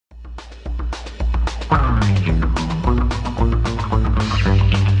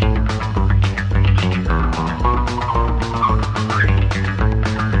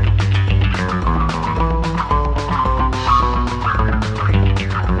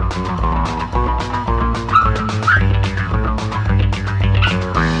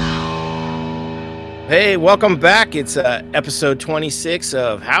Hey, welcome back. It's episode 26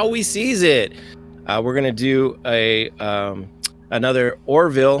 of How We Sees It. We're gonna do another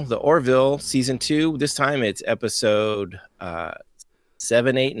Orville, the Orville season 2. This time it's episode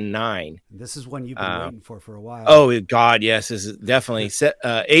 7, 8, and 9. This is one you've been waiting for a while. Oh God, yes, this is definitely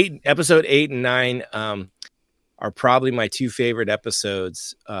episode 8 and 9. Are probably my two favorite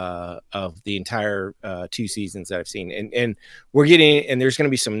episodes of the entire 2 seasons that I've seen. And we're getting, and there's going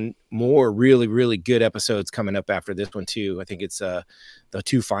to be some more really, really good episodes coming up after this one too. I think it's the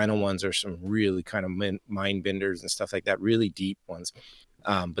 2 final ones are some really kind of mind benders and stuff like that, really deep ones.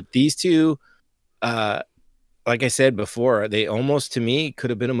 But these two, like I said before, they almost to me could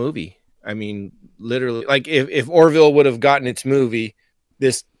have been a movie. I mean, literally, like if Orville would have gotten its movie,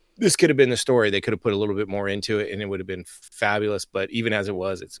 this could have been the story. They could have put a little bit more into it and it would have been fabulous. But even as it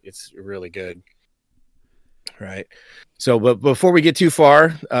was, it's really good. Right. So, but before we get too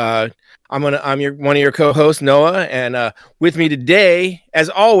far, I'm one of your co-hosts, Noah, and with me today, as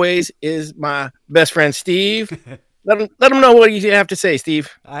always, is my best friend, Steve. let him know what you have to say,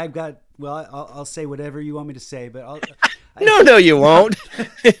 Steve. I'll say whatever you want me to say, but No, you won't.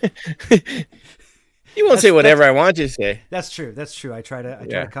 You won't say whatever I want you to say. That's true. I try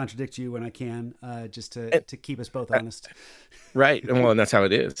to contradict you when I can, just to keep us both honest. Right. Well, and that's how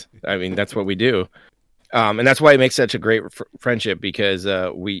it is. I mean, that's what we do. And that's why it makes such a great friendship, because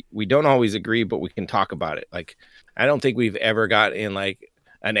we don't always agree, but we can talk about it. Like, I don't think we've ever got in like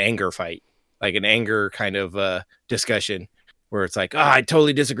an anger fight, like an anger kind of discussion where it's like, I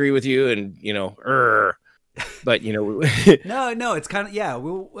totally disagree with you. And, but no, it's kind of, yeah.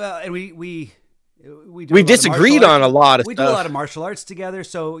 And we disagreed on a lot of stuff. We do a lot of martial arts together,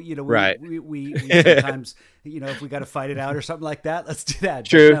 so right. We sometimes if we got to fight it out or something like that, let's do that.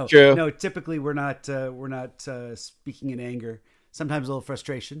 True. No, typically we're not speaking in anger. Sometimes a little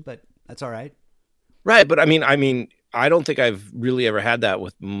frustration, but that's all right. Right, but I mean, I don't think I've really ever had that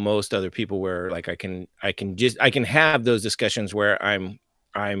with most other people where like I can have those discussions where I'm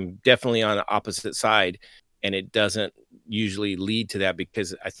definitely on the opposite side, and it doesn't usually lead to that,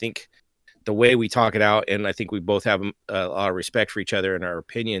 because I think the way we talk it out, and I think we both have a lot of respect for each other and our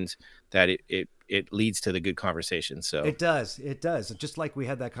opinions, that it leads to the good conversation. So it does. Just like we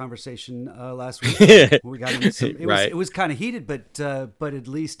had that conversation last week. We got into some, it was kind of heated, but at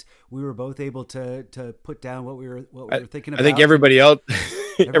least we were both able to put down what we were thinking about. I think everybody else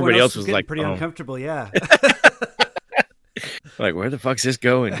was like pretty uncomfortable. Yeah. Like, where the fuck's this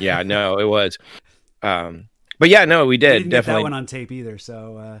going? Yeah, no, it was. But yeah, no, we did. We didn't definitely get that one on tape either.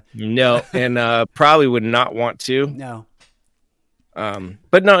 So no, and probably would not want to. No.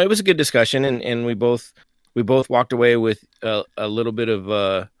 But no, it was a good discussion, and we both walked away with a little bit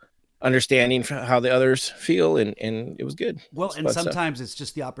of understanding how the others feel, and it was good. Well, and sometimes it's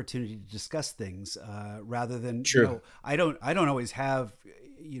just the opportunity to discuss things rather than. True. I don't always have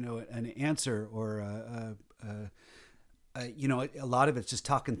an answer or a lot of it's just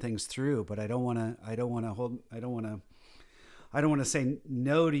talking things through, but I don't want to say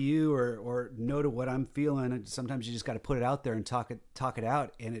no to you or no to what I'm feeling. And sometimes you just got to put it out there and talk it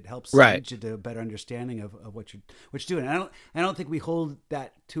out, and it helps lead you to a better understanding of what you're doing. And I don't think we hold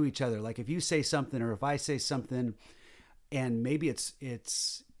that to each other. Like if you say something or if I say something, and maybe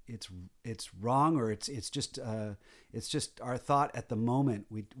it's wrong, or it's just our thought at the moment.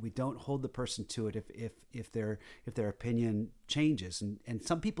 We don't hold the person to it if their opinion changes, and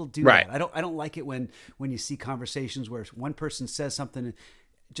some people do right. that. I don't like it when you see conversations where one person says something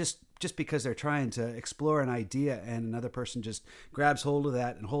just because they're trying to explore an idea, and another person just grabs hold of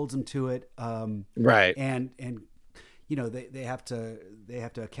that and holds them to it. Right. And they have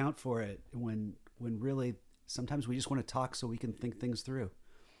to account for it when really sometimes we just want to talk so we can think things through.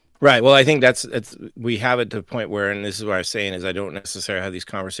 Right. Well, I think that's we have it to the point where, and this is what I was saying, is I don't necessarily have these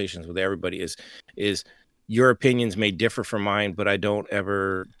conversations with everybody. Is your opinions may differ from mine, but I don't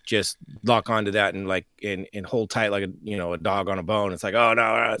ever just lock onto that and hold tight like a dog on a bone. It's like, oh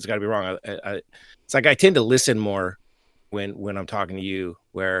no, it's got to be wrong. It's like I tend to listen more when I'm talking to you,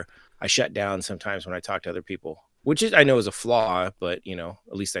 where I shut down sometimes when I talk to other people, which I know is a flaw, but at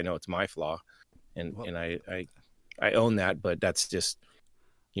least I know it's my flaw, and I own that. But that's just.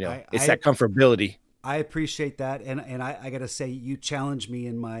 It's that comfortability. I appreciate that. And I got to say, you challenge me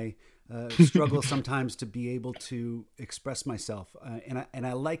in my struggle sometimes to be able to express myself. And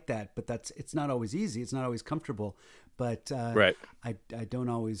I like that, but it's not always easy. It's not always comfortable, but right. I don't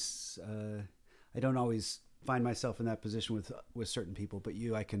always find myself in that position with certain people, but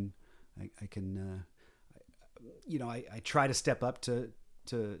I try to step up to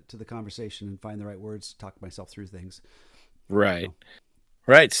the conversation and find the right words to talk myself through things. Right.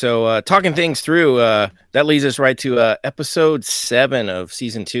 Right. So talking things through, that leads us right to episode 7 of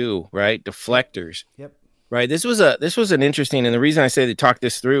season 2, right? Deflectors. Yep. Right. This was an interesting, and the reason I say to talk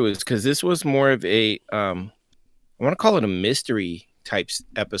this through is because this was more of a I want to call it a mystery type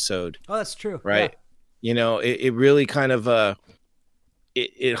episode. Oh, that's true. Right. Yeah. You know, it really kind of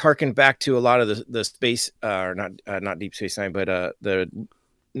it harkened back to a lot of the space or not Deep Space Nine, but the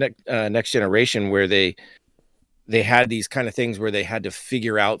Next Generation, where they had these kind of things where they had to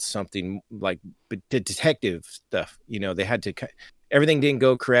figure out something like the detective stuff. You know, they had to everything didn't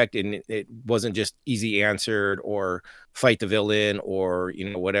go correct, and it wasn't just easy answered or fight the villain or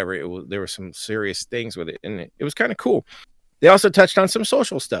whatever. There were some serious things with it, and it was kind of cool. They also touched on some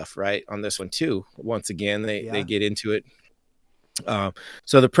social stuff, right, on this one too. Once again, they get into it.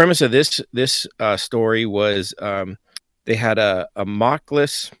 So the premise of this story was they had a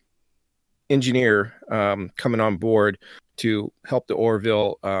Mockless engineer coming on board to help the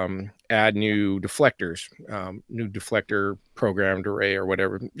Orville add new deflectors, new deflector programmed array or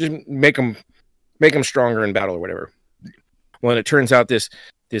whatever, just make them stronger in battle or whatever. Well, it turns out this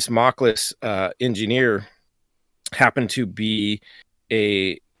Mockless engineer happened to be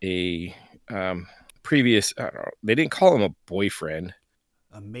a previous, I don't know, they didn't call him a boyfriend,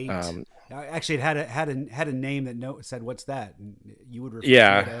 a mate. Actually, it had a name that said, "What's that?" And you would refer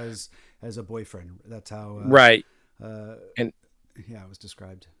to it as a boyfriend. That's how right. And it was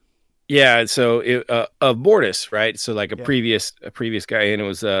described. Yeah, so of Bortus, right? So like a previous guy, and it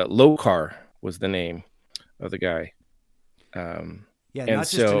was Lokar was the name of the guy. Not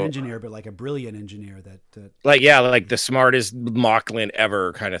just an engineer, but like a brilliant engineer that like the smartest Mocklin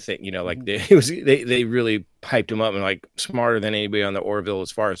ever kind of thing. Like they really hyped him up and like smarter than anybody on the Orville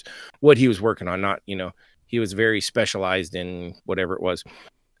as far as what he was working on. Not he was very specialized in whatever it was.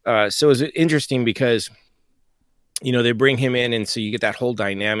 So it was interesting because they bring him in, and so you get that whole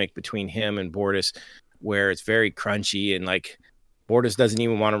dynamic between him and Bortus, where it's very crunchy, and like Bortus doesn't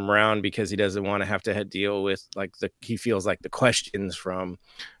even want him around because he doesn't want to have to deal with like he feels like the questions from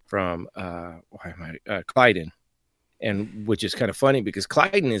Klyden, and which is kind of funny because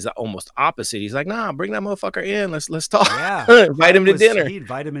Klyden is almost opposite. He's like, nah, bring that motherfucker in. Let's talk. Yeah, invite him to dinner. He'd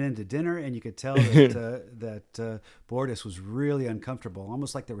invite him into dinner, and you could tell that Bortus was really uncomfortable,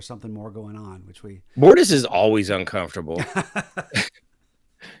 almost like there was something more going on. Bortus is always uncomfortable.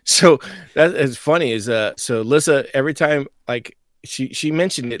 So that is funny. Is so Lissa, every time like she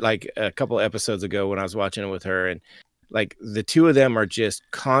mentioned it like a couple episodes ago when I was watching it with her, and like the two of them are just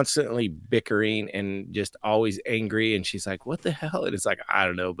constantly bickering and just always angry, and she's like, what the hell? And it's like, I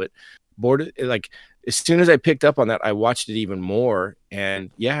don't know, but Bortus, like as soon as I picked up on that, I watched it even more, and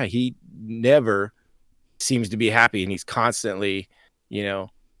yeah, he never seems to be happy, and he's constantly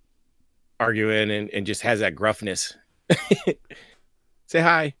arguing and just has that gruffness. Say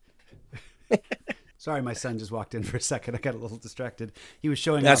hi. Sorry, my son just walked in for a second. I got a little distracted. He was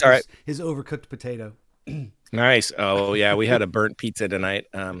showing off his overcooked potato. Nice. Oh yeah, we had a burnt pizza tonight.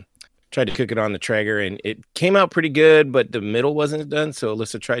 Tried to cook it on the Traeger, and it came out pretty good, but the middle wasn't done. So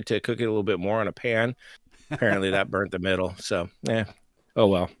Alyssa tried to cook it a little bit more on a pan. Apparently that burnt the middle. So yeah. Oh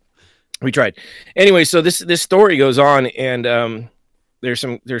well. We tried. Anyway, so this story goes on, and there's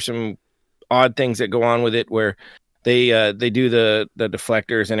some odd things that go on with it where they do the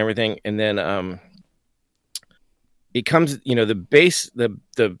deflectors and everything, and then it comes,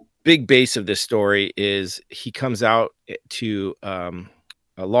 the big base of this story is he comes out to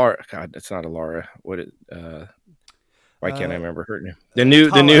Alara. God, that's not Alara. Why can't I remember her name? The new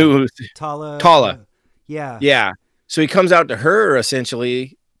Tala. Yeah. So he comes out to her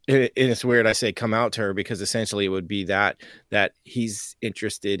essentially, and it's weird I say come out to her because essentially it would be that he's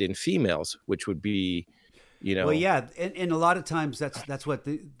interested in females, which would be Well, yeah, and a lot of times that's what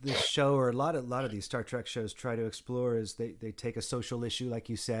this show or a lot of these Star Trek shows try to explore is they take a social issue like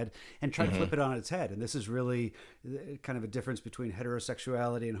you said and try to flip it on its head, and this is really kind of a difference between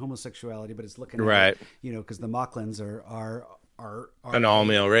heterosexuality and homosexuality, but it's looking at because the Mocklins are an all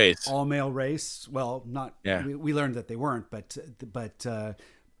male race. All male race. Well, not. Yeah. We learned that they weren't, but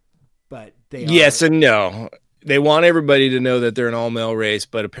they. Yes and no. They want everybody to know that they're an all-male race,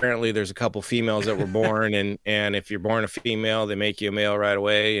 but apparently there's a couple females that were born, and if you're born a female, they make you a male right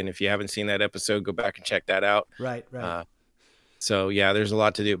away. And if you haven't seen that episode, go back and check that out. Right. So yeah, there's a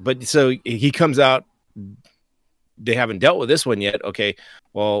lot to do. But so he comes out. They haven't dealt with this one yet. Okay,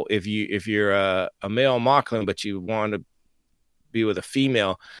 well if you're a male Mocklin, but you want to be with a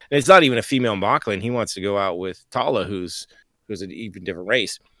female, and it's not even a female Mocklin. He wants to go out with Tala, who's an even different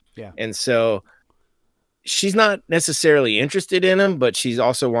race. Yeah, and so. She's not necessarily interested in him, but she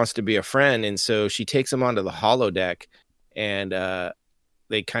also wants to be a friend. And so she takes him onto the holodeck, and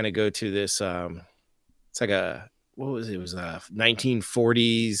they kind of go to this. It's like a what was it? It was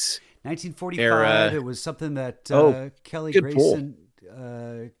 1940s. 1945. Era. It was something that Kelly good pull. Grayson.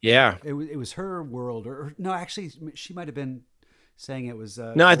 Yeah. It was her world, or no, actually, she might have been saying it was.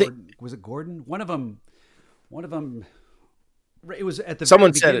 No, I think was it Gordon? One of them. It was at the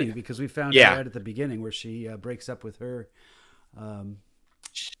someone very said beginning it. because we found out right at the beginning where she breaks up with her.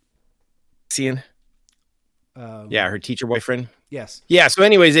 Seeing. Yeah, her teacher boyfriend. Yes. Yeah. So,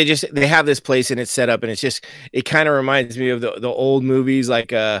 anyways, they have this place and it's set up, and it kind of reminds me of the old movies, like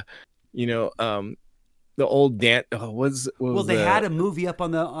the old dance. Well, they had a movie up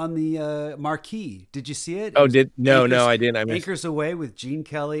on the marquee. Did you see it? Oh, no, I didn't. I missed. Anchors Away with Gene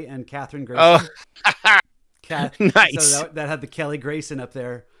Kelly and Katherine Grayson. Oh, nice. So that had the Kelly Grayson up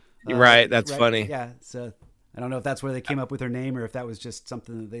there. Right. That's funny. Yeah. So I don't know if that's where they came up with her name or if that was just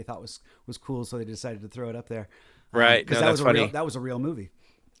something that they thought was cool, so they decided to throw it up there. Right. Because that was a real movie.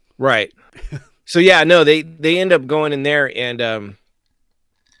 Right. So yeah, no, they end up going in there and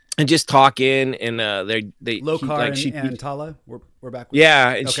just talking, and they Lokar and Tala, we're back.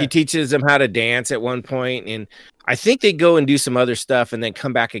 And she teaches them how to dance at one point, and I think they go and do some other stuff and then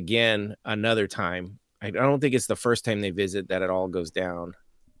come back again another time. I don't think it's the first time they visit that it all goes down.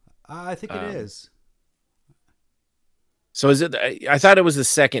 I think it is. So is it? I thought it was the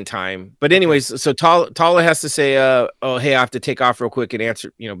second time, but anyways, so Tala has to say, "Oh, hey, I have to take off real quick and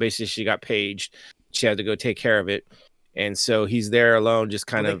answer." Basically, she got paged. She had to go take care of it, and so he's there alone, just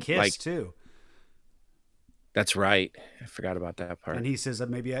kind of like too. That's right. I forgot about that part. And he says that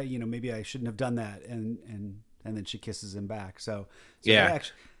maybe I shouldn't have done that, and then she kisses him back. So yeah,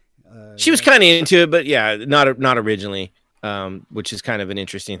 she was kind of into it, but yeah, not originally. Which is kind of an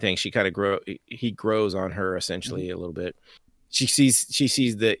interesting thing. She kind of he grows on her essentially a little bit. She sees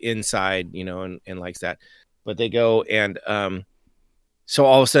the inside, and likes that. But they go and so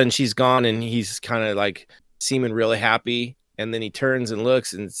all of a sudden she's gone and he's kind of like seeming really happy, and then he turns and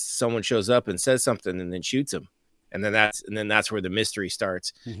looks and someone shows up and says something and then shoots him. And then that's where the mystery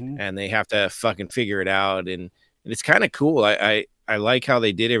starts. Mm-hmm. And they have to fucking figure it out, and it's kind of cool. I like how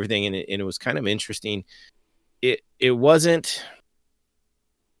they did everything, and it was kind of interesting. It wasn't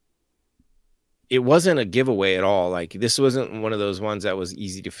a giveaway at all. Like, this wasn't one of those ones that was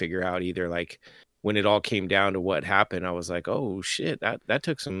easy to figure out either. Like, when it all came down to what happened, I was like, oh shit, that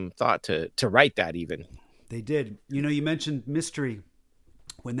took some thought to write that. Even they did. You mentioned mystery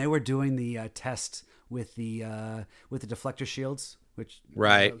when they were doing the test with the deflector shields, which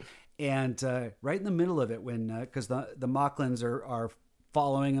right. And right in the middle of it, when because the Moclans are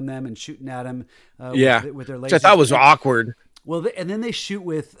following them and shooting at him with their lasers. Which I thought was awkward. Well, and then they shoot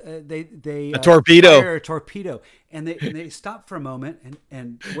with a torpedo. Fire a torpedo, and they stop for a moment,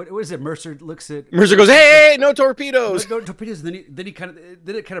 and what is it? Mercer goes, "Hey, no torpedoes! No torpedoes." And then it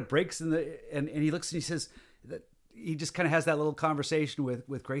kind of breaks, and he looks and he says that he just kind of has that little conversation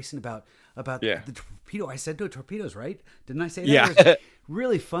with Grayson about the torpedo. I said no torpedoes, right? Didn't I say that? Yeah, it was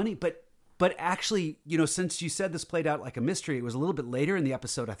really funny, But actually, since you said this played out like a mystery, it was a little bit later in the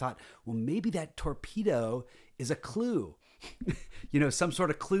episode. I thought, well, maybe that torpedo is a clue, some sort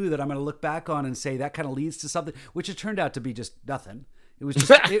of clue that I'm going to look back on and say that kind of leads to something, which it turned out to be just nothing. It was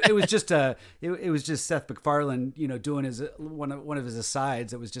just it was just Seth MacFarlane, doing his one of his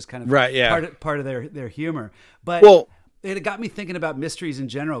asides. It was just kind of right, yeah, part of their humor. But it got me thinking about mysteries in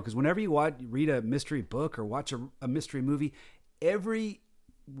general, because whenever you read a mystery book or watch a mystery movie, every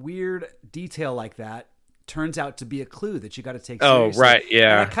weird detail like that turns out to be a clue that you got to take seriously. Oh, right,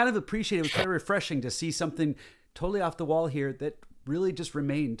 yeah. And I kind of appreciate it. It was kind of refreshing to see something totally off the wall here that really just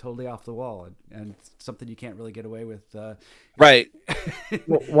remained totally off the wall, and something you can't really get away with. Right.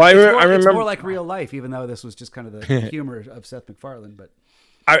 Well, I remember it's more like real life, even though this was just kind of the humor of Seth MacFarlane. But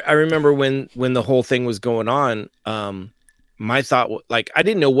I remember when the whole thing was going on, my thought, like, I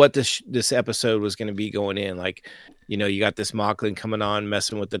didn't know what this episode was going to be going in. Like, you got this Moclan coming on,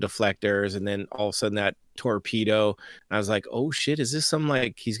 messing with the deflectors, and then all of a sudden that torpedo. And I was like, oh shit, is this something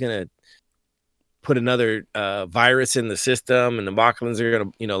like he's going to put another virus in the system, and the Moclans are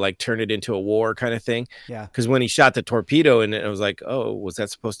going to, like, turn it into a war kind of thing? Yeah. Because when he shot the torpedo, and it was like, oh, was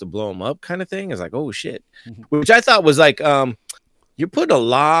that supposed to blow him up kind of thing? I was like, oh shit. Mm-hmm. Which I thought was like, you put a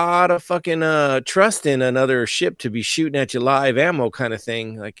lot of fucking trust in another ship to be shooting at you live ammo kind of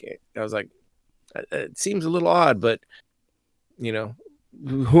thing. Like, I was like, it seems a little odd, but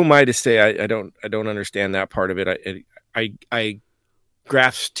who am I to say? I don't understand that part of it. I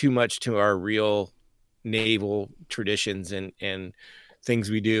grasp too much to our real naval traditions and things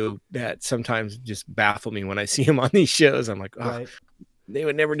we do that sometimes just baffle me when I see them on these shows. I'm like, oh, right. They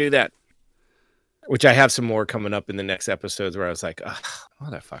would never do that. which I have some more coming up in the next episodes where I was like, oh,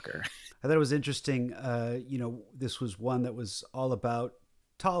 motherfucker. I thought it was interesting. This was one that was all about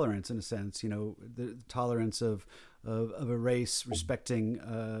tolerance in a sense. The tolerance of a race respecting,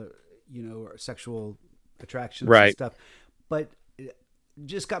 sexual attractions and stuff. But it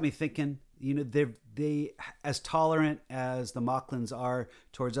just got me thinking. They as tolerant as the Moclans are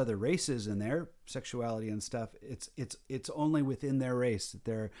towards other races and their sexuality and stuff. It's only within their race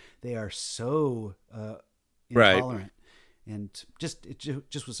that they are so intolerant. And it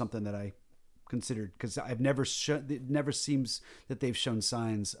just was something that I considered, because it never seems that they've shown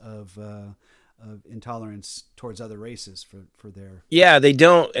signs of intolerance towards other races for their. Yeah, they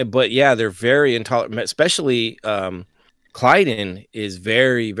don't, but yeah, they're very intolerant, especially Clyden is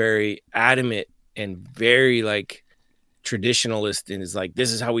very, very adamant and very like traditionalist, and is like,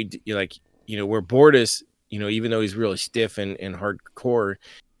 this is how we do, where Bortus, even though he's really stiff and hardcore,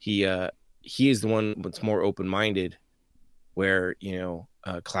 he is the one that's more open-minded, where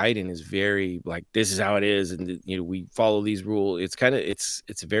Clyden is very like, this is how it is, and we follow these rules.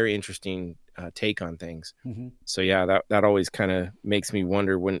 It's a very interesting take on things. Mm-hmm. So yeah, that always kind of makes me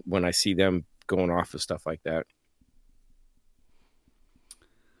wonder when I see them going off of stuff like that.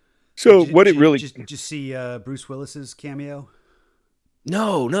 So did you see Bruce Willis's cameo?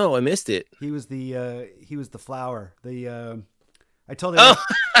 No, I missed it. He was the flower. I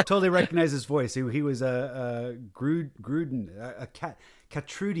totally recognize his voice. He was a Gruden, a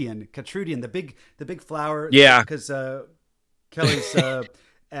Catrudian, the big flower. Yeah, because Kelly's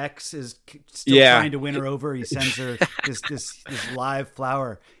ex is still trying to win her over. He sends her this live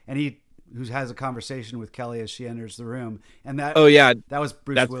flower, and who has a conversation with Kelly as she enters the room. And that was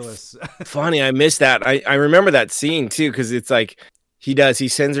Bruce Willis. Funny, I missed that. I remember that scene too, because it's like he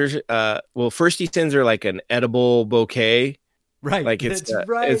sends her first he sends her like an edible bouquet. Right. Like that's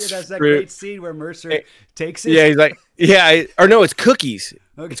right. That's that great scene where Mercer takes it. Yeah, he's like, it's cookies.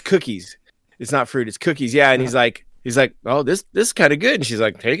 Okay. It's cookies. It's not fruit, it's cookies. Yeah, and he's like, oh, this is kind of good. And she's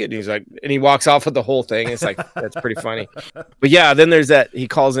like, take it. And he's like, and he walks off with the whole thing. It's like, that's pretty funny. But yeah, then there's that, she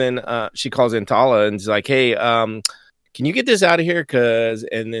calls in Tala and is like, hey, can you get this out of here?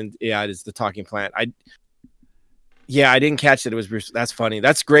 And then it's the talking plant. I didn't catch that it was Bruce. That's funny.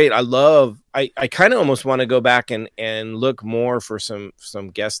 That's great. I kind of almost want to go back and look more for some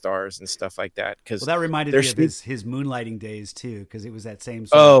guest stars and stuff like that. Because that reminded me of his moonlighting days too, because it was that same.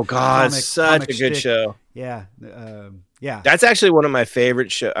 Such a good show. Yeah, That's actually one of my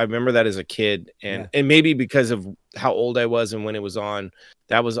favorite shows. I remember that as a kid, and maybe because of how old I was and when it was on,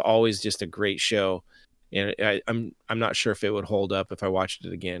 that was always just a great show. And I'm not sure if it would hold up if I watched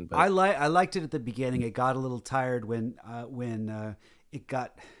it again. But I liked it at the beginning. It got a little tired when it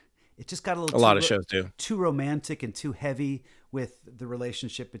just got a lot of shows do too romantic and too heavy with the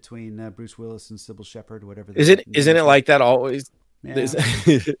relationship between Bruce Willis and Sybil Shepherd, whatever. Isn't it like that always? Yeah.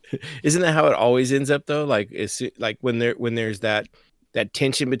 Isn't that how it always ends up though? Like it's like when there's that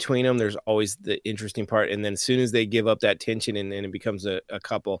tension between them, there's always the interesting part, and then as soon as they give up that tension and it becomes a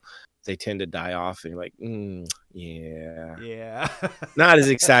couple, they tend to die off, and you're like, not as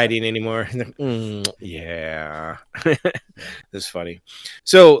exciting anymore. Yeah, that's funny.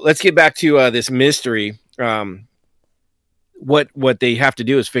 So let's get back to this mystery. What they have to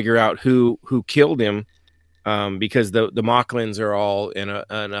do is figure out who killed him, because the Moclans are all in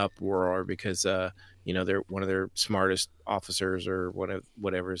an uproar because they're one of their smartest officers or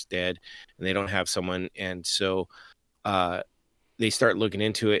whatever is dead, and they don't have someone, and so they start looking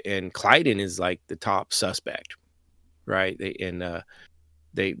into it, and Clyden is like the top suspect, right?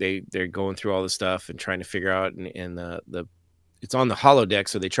 They're going through all the stuff and trying to figure out, and it's on the holodeck,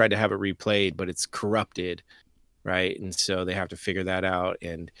 so they tried to have it replayed, but it's corrupted, right? And so they have to figure that out,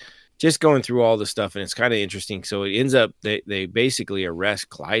 and just going through all the stuff, and it's kind of interesting. So it ends up they basically arrest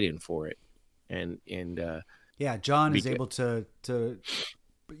Clyden for it, and John is able to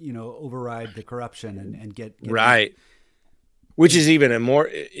override the corruption and get right. Which is even a more,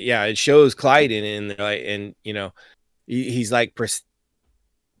 it shows Clyden and he's like,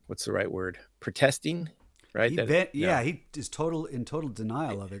 what's the right word? Protesting, right? He is in total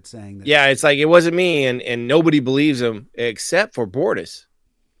denial of it, saying that. Yeah, it's like, it wasn't me, and nobody believes him except for Bortus.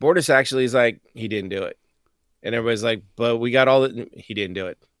 Bortus actually is like, he didn't do it, and everybody's like, but we got all that. He didn't do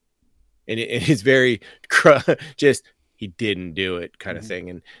it, and it's very just, he didn't do it kind of thing,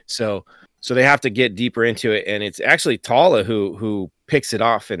 and so they have to get deeper into it, and it's actually Tala who picks it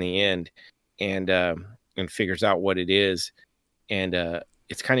off in the end, and figures out what it is, and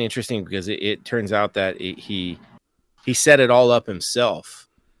it's kind of interesting because it turns out that he set it all up himself.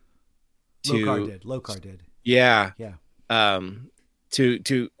 Lokar did. Yeah.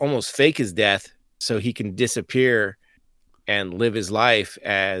 To almost fake his death so he can disappear and live his life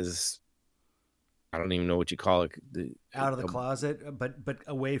as, I don't even know what you call it. Out of the closet, but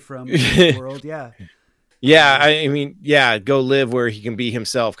away from the world. Yeah. Yeah, I mean, yeah, go live where he can be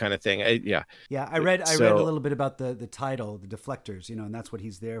himself, kind of thing. Yeah. I read a little bit about the title, the deflectors, and that's what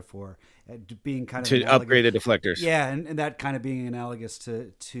he's there for, being kind of to upgrade the deflectors. Yeah, and that kind of being analogous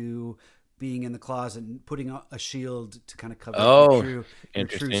to being in the closet and putting a shield to kind of cover your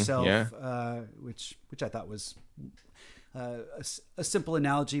true self, yeah. Which I thought was a simple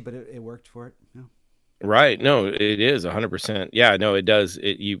analogy, but it worked for it. Yeah. Right. No, it is 100%. Yeah, no, it does.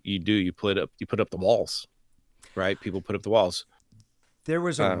 You put up the walls, right? People put up the walls. There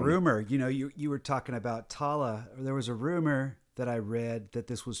was a rumor, you were talking about Tala. There was a rumor that I read that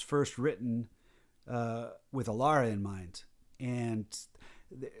this was first written with Alara in mind, and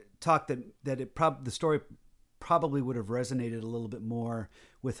talked that the story probably would have resonated a little bit more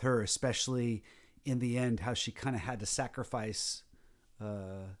with her, especially in the end, how she kind of had to sacrifice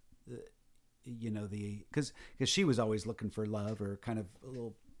because she was always looking for love, or kind of a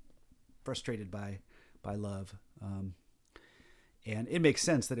little frustrated by love, and it makes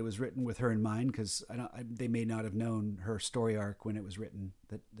sense that it was written with her in mind, because they may not have known her story arc when it was written,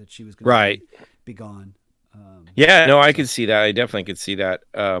 that she was going to be gone. Yeah, no, I could see that. I definitely could see that.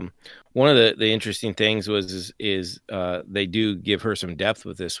 One of the interesting things is they do give her some depth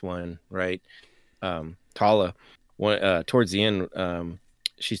with this one, right? Tala, towards the end,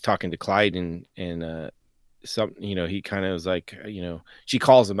 she's talking to Clyde, and he kind of was like, she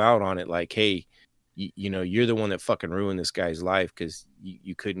calls him out on it, like, hey, you're the one that fucking ruined this guy's life, because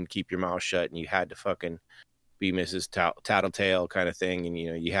you couldn't keep your mouth shut, and you had to fucking be Mrs. Tattletale kind of thing, and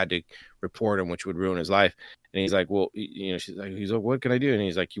you had to report him, which would ruin his life. And he's like, well, he's like, what can I do? And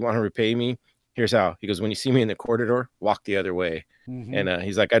he's like, you want to repay me? Here's how. He goes, when you see me in the corridor, walk the other way. Mm-hmm. And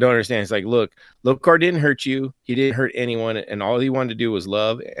he's like, I don't understand. He's like, look, Lokar didn't hurt you. He didn't hurt anyone. And all he wanted to do was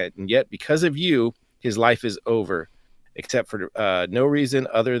love. And yet, because of you, his life is over, except for no reason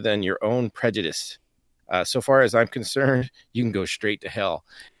other than your own prejudice. So far as I'm concerned, you can go straight to hell.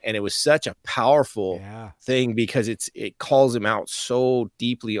 And it was such a powerful thing, because it calls him out so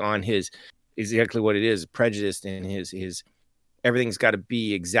deeply on his, exactly what it is, prejudice, and his everything's got to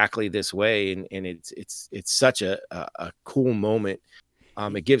be exactly this way. And it's such a cool moment.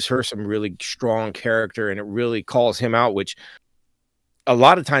 It gives her some really strong character, and it really calls him out, which a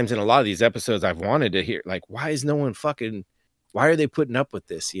lot of times in a lot of these episodes I've wanted to hear, like, why are they putting up with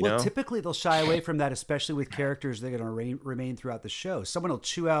this? Well, typically they'll shy away from that, especially with characters that are going to remain throughout the show. Someone will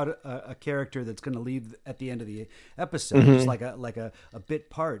chew out a character that's going to leave at the end of the episode, just like a bit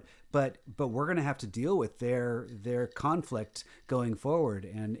part. But we're going to have to deal with their conflict going forward,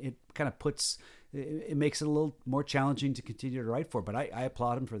 and it kind of it makes it a little more challenging to continue to write for. But I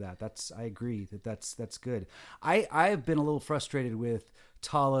applaud him for that. I agree that's good. I have been a little frustrated with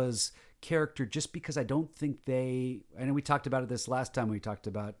Tala's character, just because I don't think I know we talked about it this last time we talked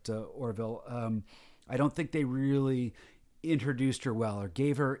about Orville. I don't think they really introduced her well, or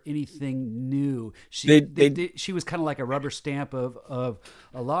gave her anything new. She was kind of like a rubber stamp of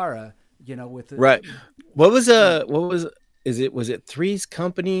Alara, with right. Was it Three's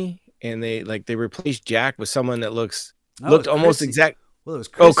Company, and they replaced Jack with someone that looked almost exact. Well, it was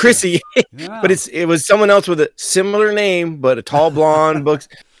Chrissy. Oh, Chrissy. Yeah. But it was someone else with a similar name, but a tall blonde. Books.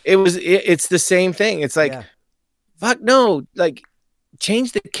 It's the same thing. It's like, fuck no, like,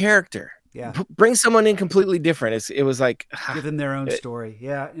 change the character. Yeah. Bring someone in completely different. It was like, give them their own story.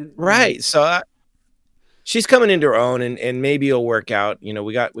 Yeah. Right. So she's coming into her own, and maybe it'll work out.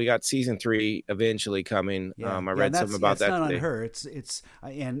 We got season 3 eventually coming. Yeah. I read something about that. It's not today. on her. It's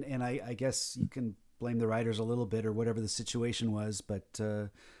and I guess you can blame the writers a little bit, or whatever the situation was, but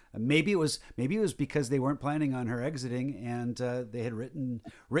maybe it was because they weren't planning on her exiting, and they had written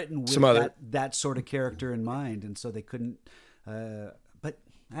with that sort of character in mind, and so they couldn't. But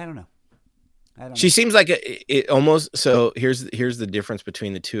I don't know. She seems like it almost. So here's the difference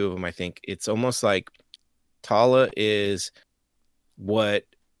between the two of them. I think it's almost like Tala is what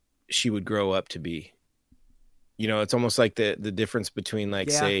she would grow up to be. It's almost like the difference between,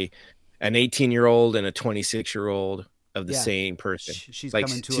 say, an 18-year-old and a 26-year-old of the same person. She's like,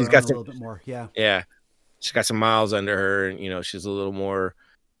 coming to her own a little bit more. Yeah. Yeah. She's got some miles under her, and, she's a little more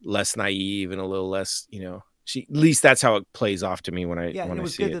less naive and a little less, at least that's how it plays off to me when I see it. Yeah, it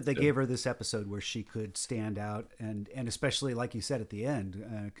was good that they gave her this episode where she could stand out and especially, like you said at the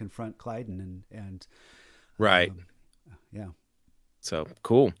end, confront Clyden and right. Yeah. So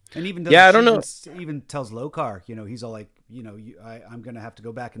cool. And even I don't know. Even tells Lokar, he's all like, I'm going to have to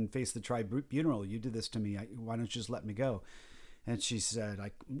go back and face the tribunal. You did this to me. Why don't you just let me go? And she said,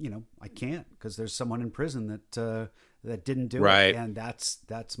 I can't, because there's someone in prison that didn't do Right. it. And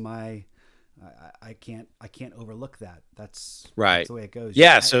that's my, I can't overlook that. That's Right. the way it goes.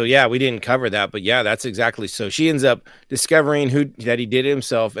 Yeah. So yeah, we didn't cover that, but yeah, that's exactly. So she ends up discovering that he did it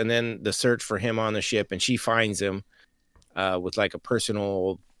himself, and then the search for him on the ship, and she finds him with like a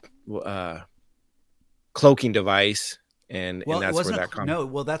personal cloaking device, and that's where that comes. No,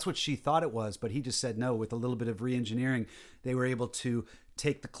 well, that's what she thought it was, but he just said no. With a little bit of re-engineering, they were able to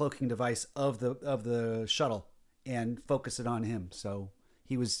take the cloaking device of the shuttle and focus it on him. So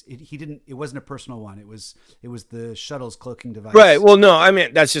he didn't. It wasn't a personal one. It was the shuttle's cloaking device. Right. Well, no, I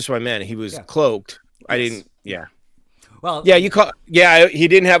mean that's just what I meant. He was cloaked. Yes. I didn't. Yeah. Well, yeah, he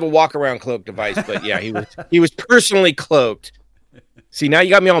didn't have a walk around cloak device, but yeah, he was personally cloaked. See, now you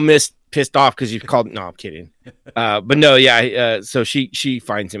got me all pissed off because you called. No, I'm kidding. But no, yeah. So she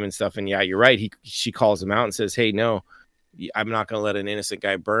finds him and stuff, and yeah, you're right. She calls him out and says, "Hey, no, I'm not going to let an innocent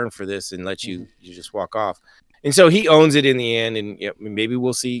guy burn for this and let you just walk off." And so he owns it in the end, and maybe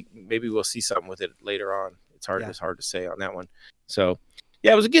we'll see something with it later on. It's hard to say on that one. So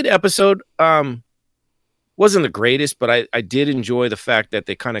yeah, it was a good episode. Wasn't the greatest, but I did enjoy the fact that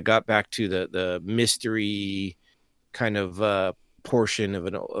they kind of got back to the mystery kind of portion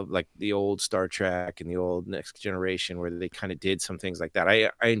of like the old Star Trek and the old Next Generation, where they kind of did some things like that.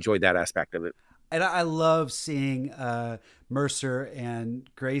 I enjoyed that aspect of it. And I love seeing Mercer and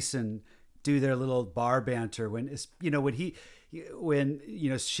Grayson do their little bar banter when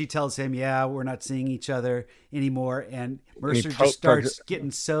she tells him, yeah, we're not seeing each other anymore. And Mercer just starts getting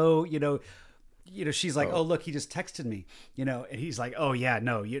so, she's like, oh, look, he just texted me, and he's like, oh yeah,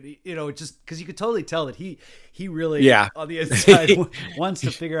 no, just because you could totally tell that he really on the inside wants to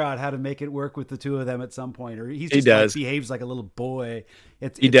figure out how to make it work with the two of them at some point, or he behaves like a little boy.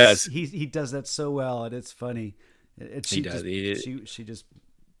 He does that so well, and it's funny. She just.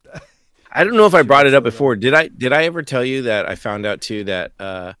 I don't know if I brought it up before. Did I ever tell you that I found out too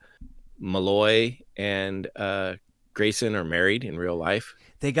that Malloy and Grayson are married in real life?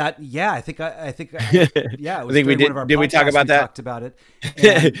 They got I think yeah. It was we did. Did we talk about that? Talked about it.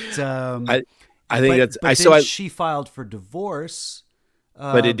 And, I think that's. But then she filed for divorce.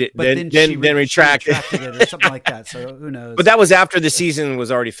 But it did. Then retracted it or something like that. So who knows? But that was after the season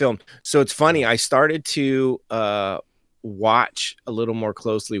was already filmed. So it's funny. I started to watch a little more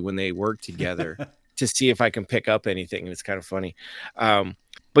closely when they work together to see if I can pick up anything, and it's kind of funny.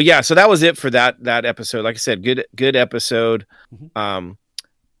 But yeah, so that was it for that episode. Like I said, good episode.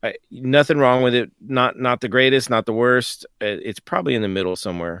 Nothing wrong with it. Not the greatest, not the worst. It's probably in the middle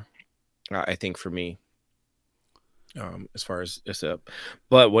somewhere, I think, for me, as far as this up.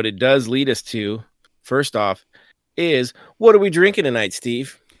 But what it does lead us to, first off, is what are we drinking tonight,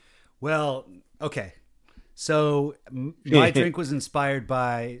 Steve? Well, okay. So my drink was inspired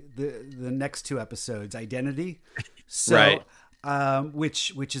by the next two episodes, Identity. So, right.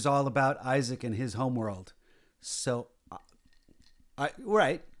 Which is all about Isaac and his homeworld. So,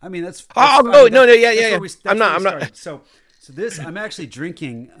 right. I mean, that's I'm not. So this, I'm actually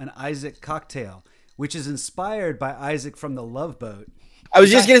drinking an Isaac cocktail, which is inspired by Isaac from the Love Boat. I was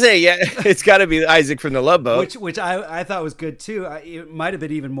just gonna say, yeah, it's got to be Isaac from the Love Boat, which I thought was good too. It might have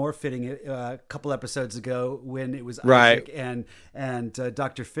been even more fitting a couple episodes ago when it was Isaac and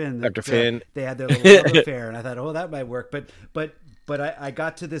Dr. Finn. They had their little love affair, and I thought, oh, that might work. But I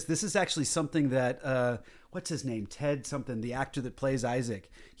got to this. This is actually something that what's his name? Ted something, the actor that plays Isaac.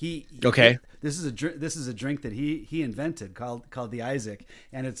 This is a drink that he invented called the Isaac,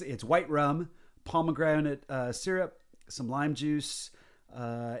 and it's white rum, pomegranate syrup, some lime juice.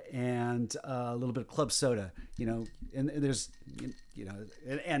 And a little bit of club soda, and there's,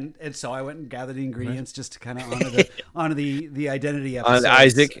 and so I went and gathered the ingredients just to kind of honor the Identity episode.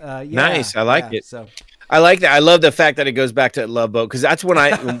 Isaac, nice. I like it. So I like that. I love the fact that it goes back to Love Boat, because that's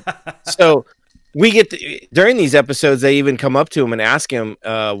when so we get during these episodes, they even come up to him and ask him,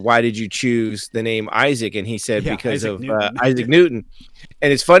 why did you choose the name Isaac? And he said, because of Isaac Newton.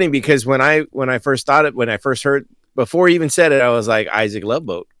 And it's funny because when I first heard. Before he even said it, I was like, Isaac Love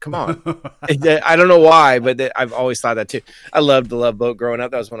Boat. Come on. I don't know why, but I've always thought that too. I loved the Love Boat growing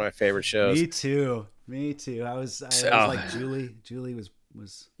up. That was one of my favorite shows. Me too. I was like Julie. Julie was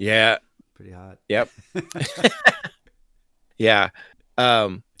pretty hot. Yep. Yeah.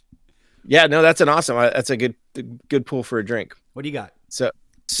 Yeah, no, that's a good pull for a drink. What do you got?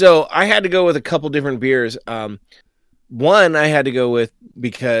 So I had to go with a couple different beers. One I had to go with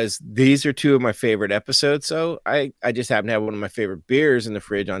because these are two of my favorite episodes. So I just happen to have one of my favorite beers in the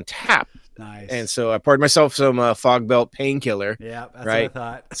fridge on tap. Nice. And so I poured myself some Fog Belt Painkiller. Yeah, that's right? what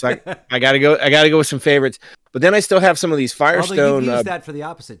I thought. So I gotta go with some favorites. But then I still have some of these Firestone. Although you've used that for the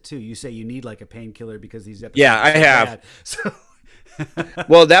opposite too. You say you need like a painkiller because these episodes. Yeah, I have. Bad. So.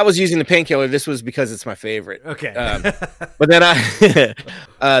 Well, that was using the painkiller. This was because it's my favorite. Okay. But then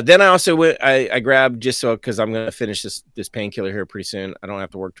I also went. I grabbed just so because I'm going to finish this painkiller here pretty soon. I don't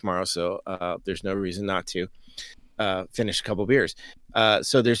have to work tomorrow, so there's no reason not to finish a couple beers.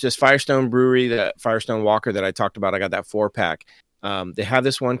 So there's this Firestone Brewery, that Firestone Walker that I talked about. I got that 4-pack. They have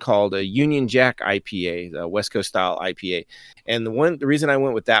this one called a Union Jack IPA, the West Coast style IPA. And the reason I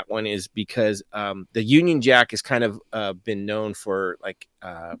went with that one is because the Union Jack has kind of been known for like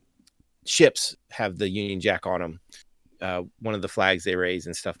ships have the Union Jack on them. One of the flags they raise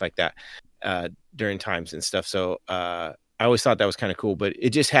and stuff like that during times and stuff. So I always thought that was kind of cool, but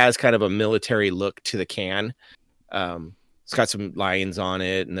it just has kind of a military look to the can. It's got some lions on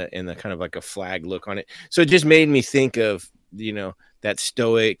it and the kind of like a flag look on it. So it just made me think of, that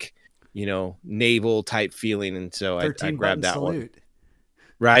stoic, naval type feeling. And so I grabbed that salute. One.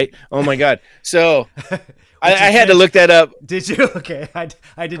 Right. Oh my God. So I had to look that up. Did you? Okay. I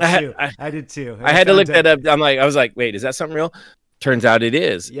did too. I did too. I had to look that up. I was like, wait, is that something real? Turns out it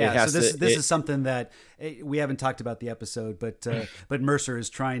is. Yeah. So this is something that we haven't talked about the episode, but Mercer is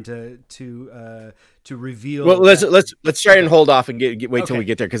trying to reveal. Well, let's try and hold off and wait till we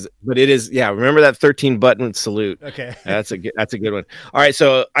get there but it is. Yeah. Remember that 13 button salute. Okay. That's a good one. All right.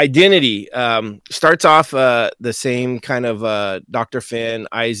 So Identity starts off the same kind of Dr. Finn,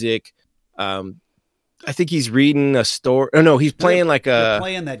 Isaac. I think he's reading a story. Oh no, he's playing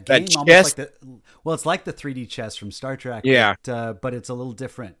playing that game almost like it's like the 3D chess from Star Trek. Yeah, but it's a little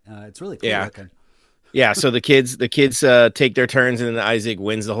different. It's really cool looking. Yeah, so the kids take their turns, and then Isaac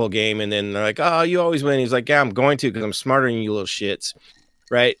wins the whole game, and then they're like, "Oh, you always win." He's like, "Yeah, I'm going to because I'm smarter than you little shits."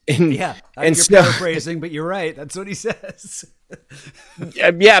 Right? And yeah, and you're paraphrasing, but you're right. That's what he says.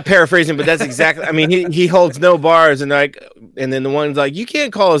 Yeah, paraphrasing, but that's exactly. I mean, he holds no bars, and then the one's like, "You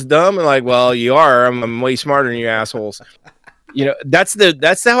can't call us dumb," and like, "Well, you are. I'm way smarter than you assholes."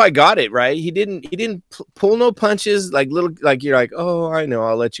 That's how I got it right. He didn't pull no punches, like you're like, "Oh, I know,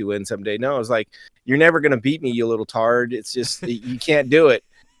 I'll let you win someday." No, I was like, "You're never gonna beat me, you little tard. It's just you can't do it."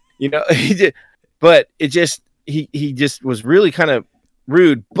 But it just he just was really kind of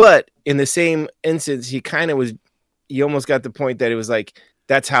rude. But in the same instance, he almost got the point that it was like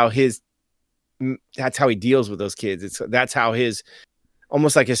that's how he deals with those kids. That's how his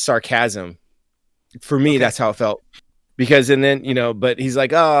almost like his sarcasm. For me, that's how it felt. Because but he's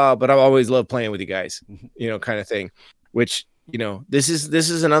like, but I've always loved playing with you guys, kind of thing. Which this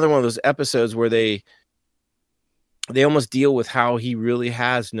is another one of those episodes where they almost deal with how he really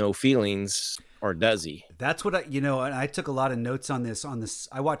has no feelings, or does he? That's what I took a lot of notes on this.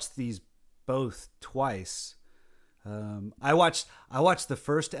 I watched these both twice. I watched the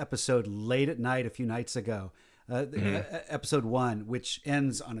first episode late at night a few nights ago, episode 1, which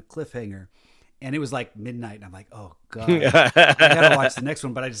ends on a cliffhanger. And it was like midnight, and I'm like, "Oh God, I gotta watch the next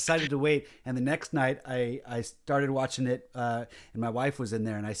one." But I decided to wait. And the next night, I started watching it, and my wife was in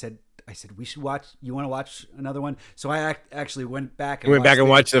there, and I said, "We should watch. You want to watch another one?" So I actually went back and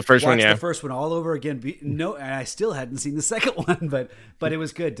watched the first one. Yeah, the first one all over again. And I still hadn't seen the second one, but it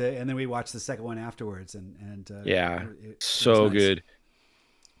was good. And then we watched the second one afterwards, and so nice. Good.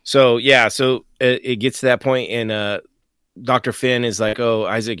 So it gets to that point, and Dr. Finn is like, "Oh,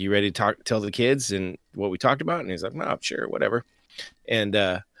 Isaac, you ready to tell the kids and what we talked about?" And he's like, "No, sure, whatever." And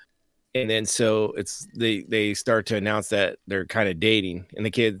then so it's they start to announce that they're kind of dating, and the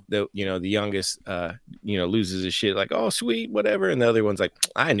kid, the youngest, loses his shit like, "Oh, sweet, whatever," and the other one's like,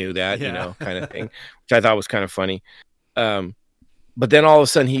 "I knew that," kind of thing, which I thought was kind of funny. But then all of a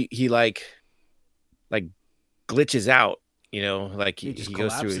sudden he like glitches out, like he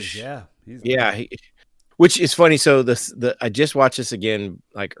goes through his which is funny. So I just watched this again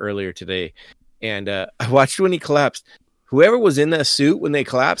like earlier today, and I watched when he collapsed. Whoever was in that suit when they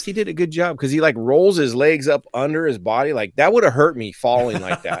collapsed, he did a good job because he like rolls his legs up under his body. Like that would have hurt me falling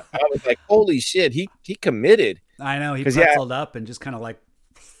like that. I was like, holy shit, he committed. I know, he pretzeled up and just kind of like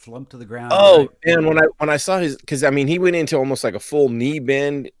flumped to the ground. Oh, and when I saw because he went into almost like a full knee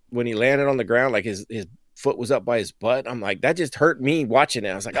bend when he landed on the ground, like his foot was up by his butt. I'm like, that just hurt me watching it.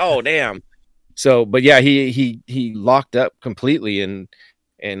 I was like, oh damn. So, but yeah, he locked up completely and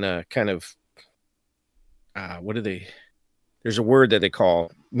kind of what do they? There's a word that they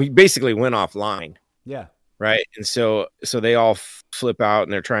call. We basically went offline. Yeah. Right. And so they all flip out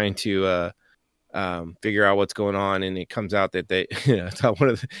and they're trying to figure out what's going on, and it comes out that they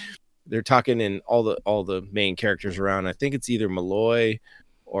they're talking, and all the main characters around. I think it's either Malloy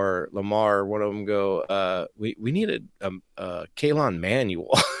or Lamar. One of them go, we need a Kaylon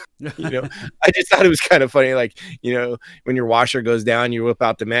manual. I just thought it was kind of funny. Like, when your washer goes down, you whip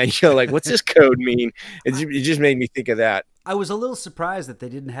out the manual. Like, what's this code mean? It just made me think of that. I was a little surprised that they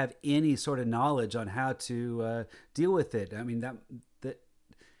didn't have any sort of knowledge on how to deal with it. I mean, that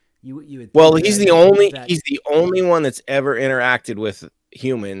you would. Well, he's the only one that's ever interacted with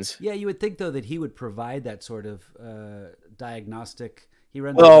humans. Yeah, you would think though that he would provide that sort of diagnostic. He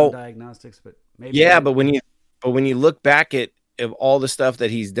runs his own diagnostics, but maybe. Yeah, but when you look back at all the stuff that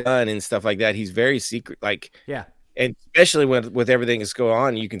he's done and stuff like that, he's very secret. Like, yeah. And especially with everything that's going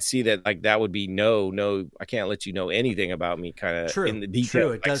on, you can see that like that would be no, I can't let you know anything about me, kind of in the detail.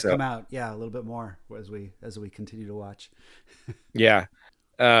 True, it does come out, a little bit more as we continue to watch. Yeah,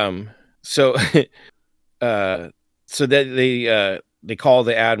 so so that they call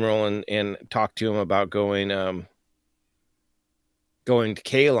the admiral and talk to him about going to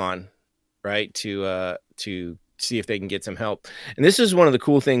Kaylon, right, to see if they can get some help. And this is one of the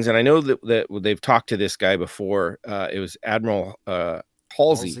cool things, and I know that they've talked to this guy before. It was Admiral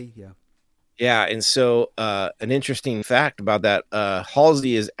Halsey. Yeah. And so an interesting fact about that,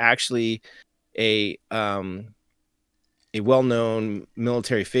 Halsey is actually a well-known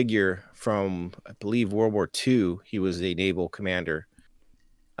military figure from, I believe, World War II. He was a naval commander.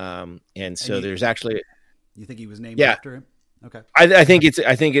 And so there's actually. You think he was named after him? Okay. I think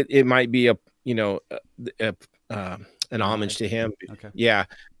it might be an homage to him. Okay. Yeah,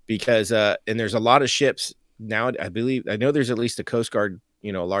 because and there's a lot of ships now. I know there's at least a Coast Guard,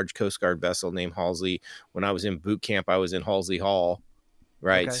 a large Coast Guard vessel named Halsey. When I was in boot camp, I was in Halsey Hall,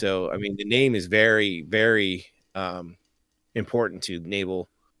 right? Okay. So I mean, the name is very, very important to naval,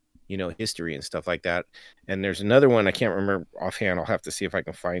 history and stuff like that. And there's another one I can't remember offhand. I'll have to see if I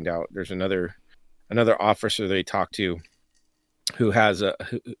can find out. There's another officer they talked to who has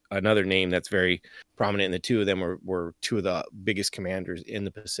another name that's very prominent, and the two of them were two of the biggest commanders in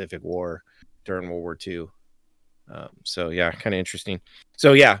the Pacific War during World War II. So yeah, kind of interesting.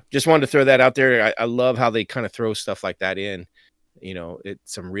 So yeah, just wanted to throw that out there. I love how they kind of throw stuff like that in,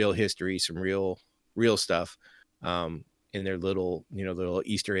 it's some real history, some real stuff, in their little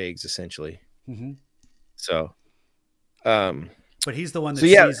Easter eggs, essentially. Mm-hmm. So, but he's the one that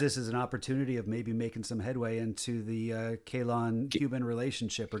sees this as an opportunity of maybe making some headway into the Kaylon-Cuban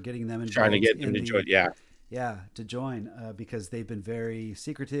relationship, or getting them involved. Trying to get them to join, to join, because they've been very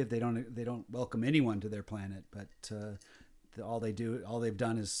secretive. They don't welcome anyone to their planet, but all they've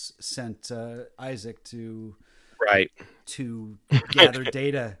done is sent Isaac to gather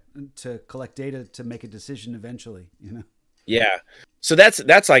data, to collect data, to make a decision eventually. Yeah. So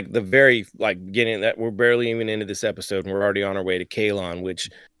that's like the very beginning, that we're barely even into this episode and we're already on our way to Kaylon, which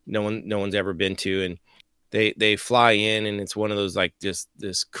no one's ever been to. And they fly in, and it's one of those like just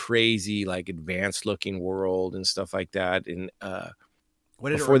this crazy, like advanced looking world and stuff like that. And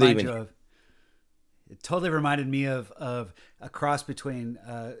what did it remind you of? It totally reminded me of a cross between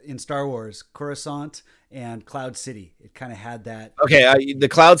in Star Wars, Coruscant and Cloud City. It kind of had that. Okay, the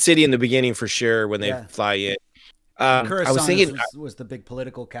Cloud City in the beginning for sure when they fly in. I was thinking was the big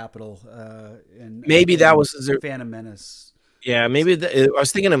political capital, and maybe that was Phantom Menace. Yeah, maybe I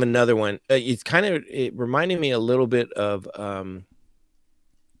was thinking of another one. It reminded me a little bit of I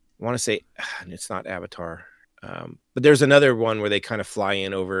want to say it's not Avatar, but there's another one where they kind of fly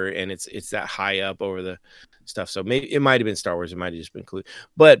in over, and it's that high up over the stuff. So maybe it might have been Star Wars. It might have just been Clue.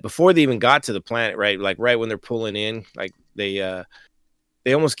 But before they even got to the planet, right? Like right when they're pulling in, like they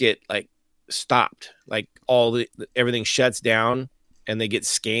almost get like stopped, like everything shuts down and they get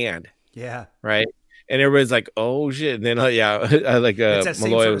scanned. Yeah. Right. And everybody's like, "Oh shit!" And then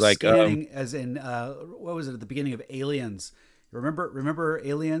Malloy was like, as in what was it at the beginning of Aliens? Remember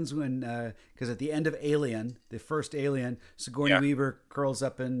Aliens, when because at the end of Alien, the first Alien, Sigourney Weaver curls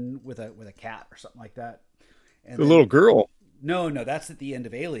up with a cat or something like that. And the little girl. No, that's at the end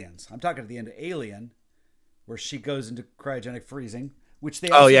of Aliens. I'm talking at the end of Alien, where she goes into cryogenic freezing. Which they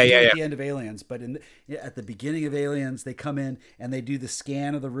also do at the end of Aliens, but at the beginning of Aliens, they come in and they do the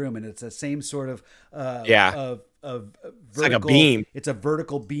scan of the room, and it's the same sort of vertical, it's like a beam. It's a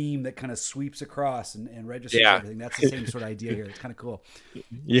vertical beam that kind of sweeps across and registers everything. That's the same sort of idea here. It's kind of cool.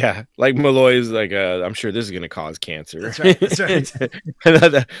 Yeah, like Malloy is like, I'm sure this is going to cause cancer. That's right.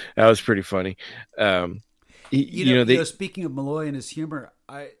 that was pretty funny. Speaking of Malloy and his humor,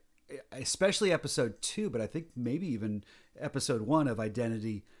 I especially episode 2, but I think maybe even episode 1 of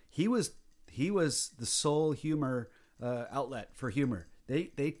Identity, he was the sole humor outlet for humor.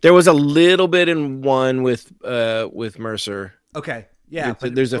 There was a little bit in 1 with Mercer. Okay, Yeah,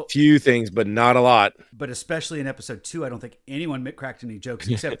 there's a few things, but not a lot. But especially in episode 2, I don't think anyone cracked any jokes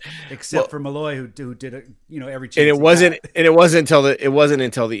except for Malloy, who did it, every chance. And it wasn't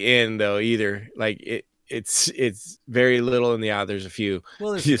until the end though either. Like it's very little in the there's a few.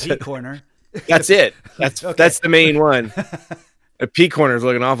 Well, there's the P corner. That's it. That's the main one. The P corner is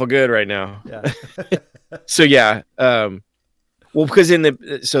looking awful good right now. Yeah. So yeah. Well, because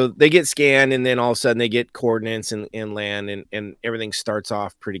so they get scanned, and then all of a sudden they get coordinates and land, and everything starts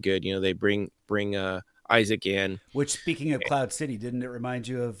off pretty good. They bring Isaac in. Which, speaking of Cloud City, didn't it remind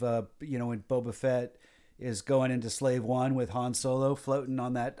you of when Boba Fett is going into Slave One with Han Solo floating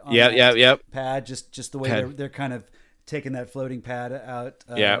on that pad, just the way they're kind of taking that floating pad out,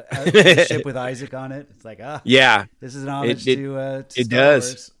 out the ship with Isaac on it. It's like this is an homage to it Star does.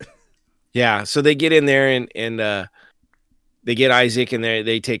 Wars. Yeah, so they get in there and they get Isaac and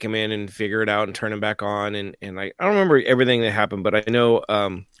they take him in and figure it out and turn him back on and I don't remember everything that happened, but I know.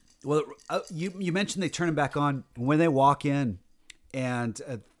 Well, you mentioned they turn him back on when they walk in and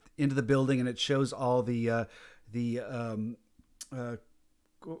into the building, and it shows all the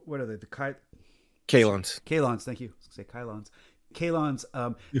what are they? The Kaylons. Kaylons, thank you. Say Kylons. Kaylons.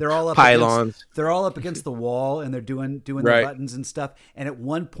 They're all up. Pylons. They're all up against the wall, and they're doing the buttons and stuff. And at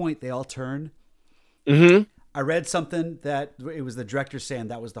one point, they all turn. Mm-hmm. I read something that it was the director saying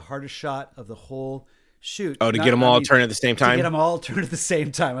that was the hardest shot of the whole shoot. Oh, to get them all turn at the same time? To get them all turn at the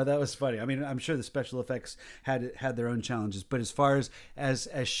same time. I thought that was funny. I mean, I'm sure the special effects had their own challenges, but as far as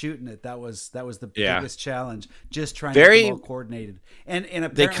shooting it, that was the biggest challenge. Just trying to get them all coordinated. And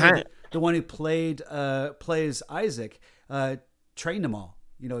apparently the one who plays Isaac trained them all.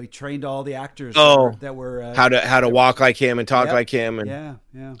 He trained all the actors that were how to walk like him and talk like him. And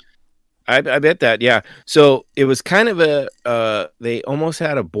yeah. I bet that, yeah. So it was kind of they almost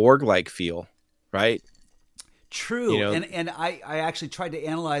had a Borg-like feel, right? True. And I actually tried to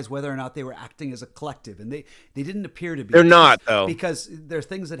analyze whether or not they were acting as a collective, and they didn't appear to be. They're not, though. Because there are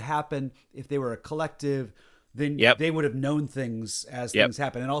things that happen. If they were a collective, then they would have known things as things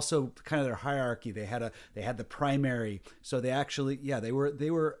happen. And also kind of their hierarchy. They had the primary. So they actually, they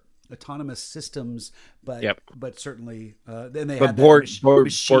were autonomous systems, but certainly then they had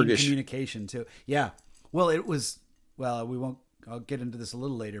machine communication too. Yeah. Well, it was we won't. I'll get into this a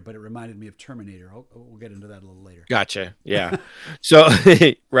little later, but it reminded me of Terminator. We'll get into that a little later. Gotcha. Yeah. So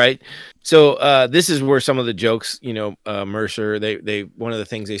right. So this is where some of the jokes, Mercer. They one of the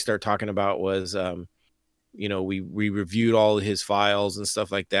things they start talking about was, we reviewed all of his files and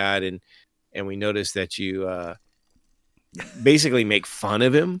stuff like that, and we noticed that you basically make fun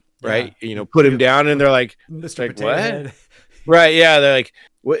of him. Right. Put him down and they're like, Mr. Like what? Right. Yeah. They're like,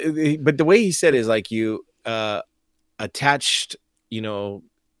 what? But the way he said is like you attached,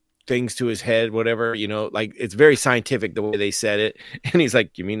 things to his head, whatever, like it's very scientific the way they said it. And he's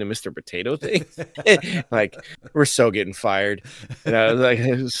like, you mean the Mr. Potato thing? Like, we're so getting fired. And I was like,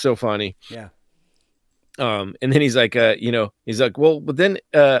 it was so funny. Yeah. And then he's like, well, but then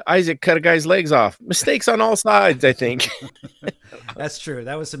Isaac cut a guy's legs off. Mistakes on all sides, I think. That's true.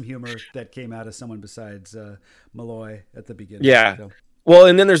 That was some humor that came out of someone besides Malloy at the beginning. Yeah. So. Well,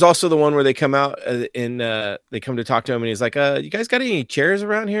 and then there's also the one where they come out and they come to talk to him, and he's like, you guys got any chairs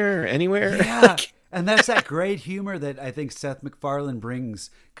around here or anywhere? Yeah. And that's that great humor that I think Seth MacFarlane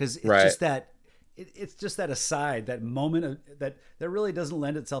brings, because it's just that aside, that moment that really doesn't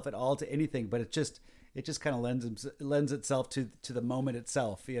lend itself at all to anything, but it just kind of lends itself to the moment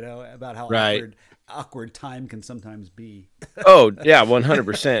itself, about how awkward time can sometimes be. Oh yeah,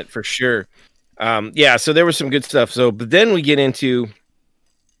 100% for sure. So there was some good stuff. So, but then we get into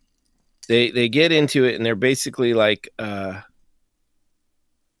they get into it, and they're basically like,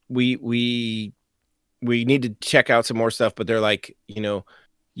 we need to check out some more stuff, but they're like,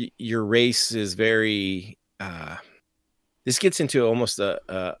 your race is very. This gets into almost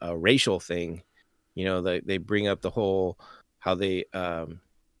a racial thing. They bring up the whole how they,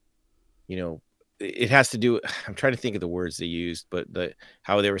 it has to do. I'm trying to think of the words they used, but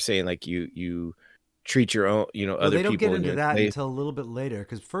how they were saying like you treat your own, other people. They don't get into that until a little bit later,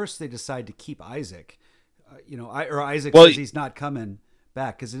 because first they decide to keep Isaac. Isaac says he's not coming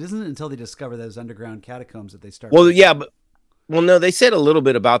back, because it isn't until they discover those underground catacombs that they start. Well, yeah, but no, they said a little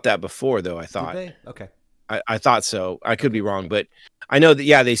bit about that before, though. I thought. Did they? Okay. I thought so. I could be wrong, but I know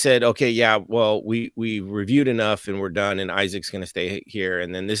that, they said, okay, yeah, well, we reviewed enough and we're done, and Isaac's going to stay here.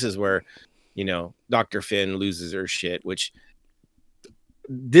 And then this is where, Dr. Finn loses her shit, which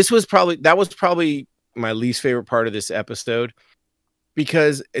that was probably my least favorite part of this episode,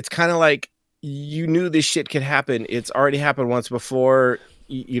 because it's kind of like, you knew this shit could happen. It's already happened once before.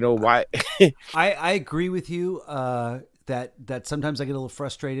 Why? I agree with you. that sometimes I get a little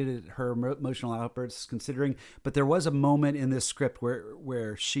frustrated at her emotional outbursts considering, but there was a moment in this script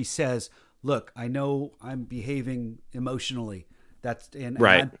where she says, look, I know I'm behaving emotionally. And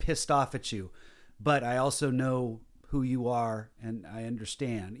I'm pissed off at you, but I also know who you are and I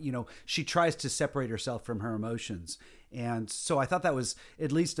understand. She tries to separate herself from her emotions. And so I thought that was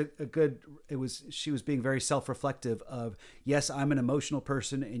at least a good, she was being very self-reflective of, yes, I'm an emotional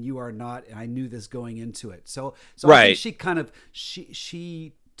person and you are not. And I knew this going into it. So I think she kind of,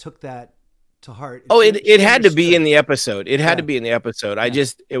 she took that to heart. Oh, it had to be in the episode. It had to be in the episode.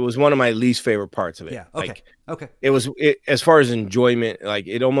 It was one of my least favorite parts of it. Yeah. Okay. Okay. It was, as far as enjoyment, like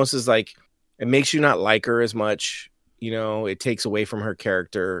it almost is like, it makes you not like her as much. It takes away from her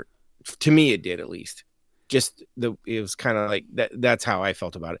character. To me, it did, at least. It was kind of like that. That's how I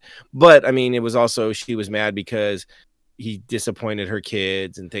felt about it. But I mean, it was also, she was mad because he disappointed her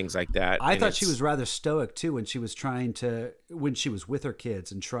kids and things like that. I thought she was rather stoic too when she was with her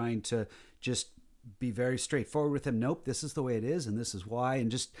kids and trying to just be very straightforward with him. Nope, this is the way it is, and this is why,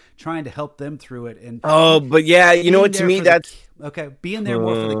 and just trying to help them through it. And but yeah, to me that's being there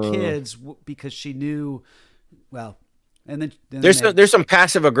more for the kids because she knew. Well, and then there's some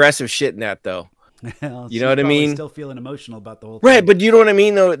passive aggressive shit in that though. Well, you know what I mean? Still feeling emotional about the whole thing. Right, but you know what I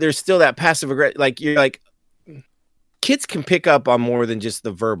mean though. There's still that passive aggressive. Like you're like, kids can pick up on more than just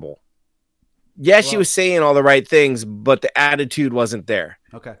the verbal. Yeah, she was saying all the right things, but the attitude wasn't there.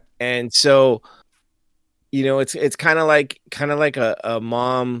 Okay. And so, it's kind of like a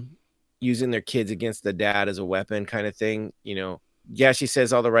mom using their kids against the dad as a weapon kind of thing. Yeah, she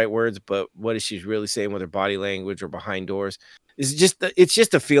says all the right words, but what is she really saying with her body language or behind doors? It's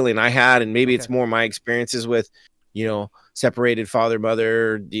just a feeling I had, and maybe it's more my experiences with, separated father,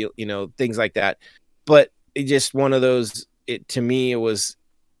 mother, things like that. But it just one of those. To me, it was.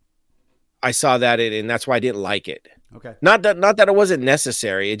 I saw that and that's why I didn't like it. Okay. Not that it wasn't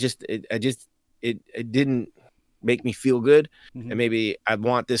necessary. It didn't make me feel good, and maybe I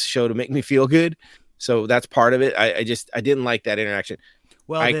want this show to make me feel good. So that's part of it. I didn't like that interaction.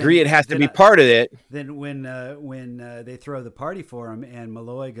 Well, I agree it has to be part of it. Then when they throw the party for him and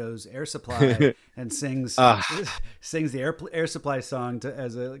Malloy goes Air Supply and sings the Air Supply song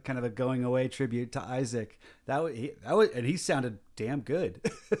as a kind of a going away tribute to Isaac. And he sounded damn good.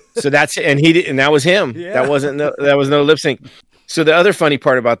 So that was him. Yeah. That was no lip sync. So the other funny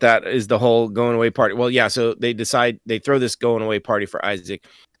part about that is the whole going away party. Well, yeah. So they throw this going away party for Isaac.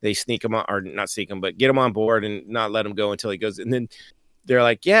 They sneak him on, or not sneak him, but get him on board and not let him go until he goes. And then they're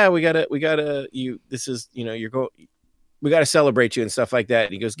like, yeah, we gotta, we gotta celebrate you and stuff like that.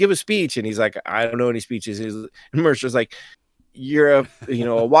 And he goes, give a speech. And he's like, I don't know any speeches. And Mercer's like, you're a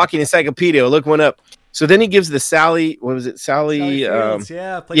walking encyclopedia. Look one up. So then he gives the Sally, what was it? Sally Fields,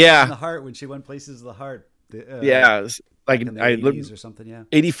 places in the heart when she won Places of the Heart. Like I looked or something,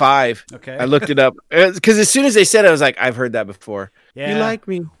 85. Okay, I looked it up because as soon as they said it, I was like, I've heard that before. Yeah. You like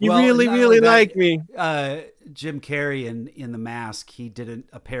me. You really like me. Jim Carrey in The Mask, he did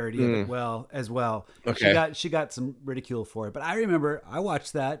a parody of it as well. Okay. She got some ridicule for it, but I remember I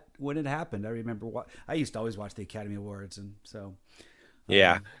watched that when it happened. I remember I used to always watch the Academy Awards, and so.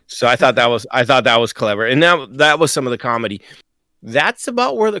 Yeah. So I thought that was clever, and that was some of the comedy. That's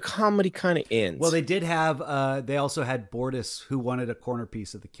about where the comedy kind of ends. Well, they did have. They also had Bortus, who wanted a corner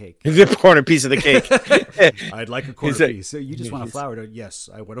piece of the cake. The corner piece of the cake. I'd like a corner piece. So you just want a flower?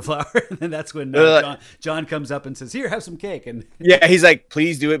 Yes, I want a flower. And that's when John comes up and says, "Here, have some cake." And yeah, he's like,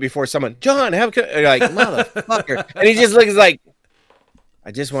 "Please do it before someone." John, have a like motherfucker, and he just looks like,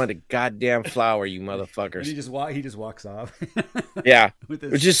 I just wanted a goddamn flower, you motherfuckers. And he just walks off. Yeah, with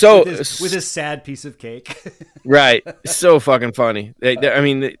his sad piece of cake. Right, so fucking funny.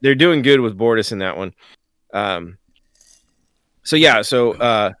 They're doing good with Bortus in that one. So yeah,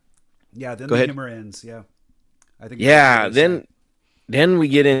 then the humor ends. Yeah, I think. Yeah, then we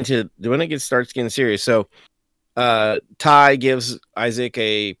get into when it starts getting serious. So, Ty gives Isaac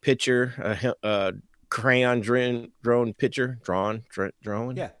a picture, a crayon drawn picture. Drawn.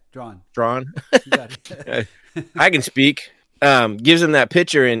 Yeah, drawn. You got it. I can speak. Gives him that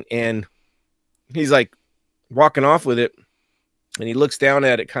picture and he's like walking off with it, and he looks down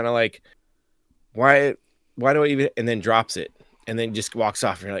at it kind of like, why do I even, and then drops it and then just walks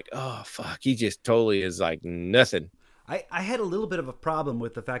off, and you're like, oh fuck, he just totally is like nothing. I had a little bit of a problem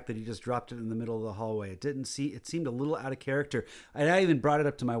with the fact that he just dropped it in the middle of the hallway. It seemed a little out of character, and I even brought it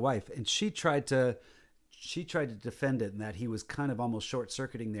up to my wife, and she tried to defend it, and that he was kind of almost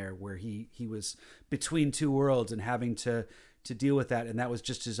short-circuiting there, where he was between two worlds and having to deal with that, and that was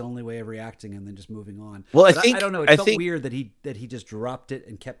just his only way of reacting, and then just moving on. Well, I don't know. It felt weird that he just dropped it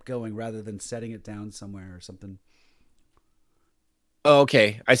and kept going rather than setting it down somewhere or something. Oh,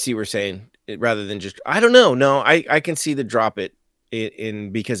 okay. I see what you're saying. Rather than just, I don't know. No, I can see the drop it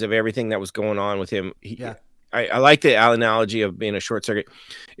in because of everything that was going on with him. Yeah. I like the analogy of being a short circuit.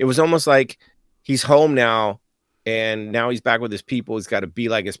 It was almost like he's home now, and now he's back with his people. He's got to be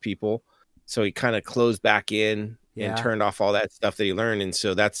like his people. So he kind of closed back in and Yeah. turned off all that stuff that he learned. And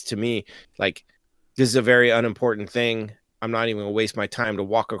so that's, to me, like, this is a very unimportant thing. I'm not even gonna waste my time to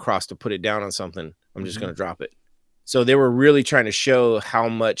walk across to put it down on something. I'm just gonna drop it. So they were really trying to show how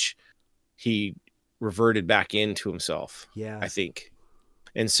much he reverted back into himself. Yeah. I think.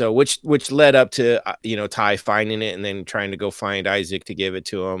 And so which led up to Ty finding it and then trying to go find Isaac to give it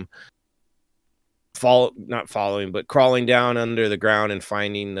to him. Not following, but crawling down under the ground and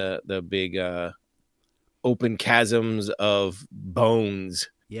finding the big open chasms of bones.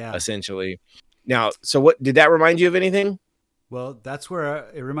 Yeah. Essentially. Now, so what did that remind you of anything? Well, that's where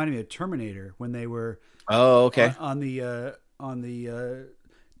it reminded me of Terminator when they were Oh, okay. on the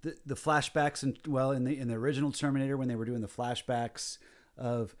flashbacks, and well, in the original Terminator when they were doing the flashbacks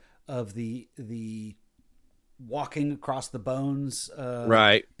of the walking across the bones,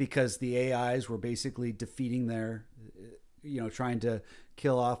 Right, because the AIs were basically defeating their, trying to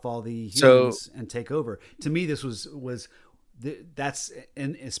kill off all the humans and take over. To me, this was that's,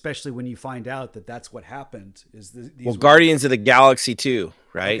 and especially when you find out that that's what happened, is these Guardians of the Galaxy 2,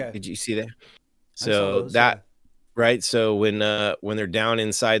 right? Okay. Did you see that? I saw So those, that yeah. right. So when they're down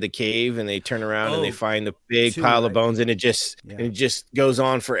inside the cave and they turn around and they Oh, find the big 2, pile of right. bones, and Yeah. it just goes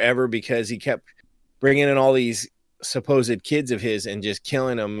on forever because he kept bringing in all these supposed kids of his and just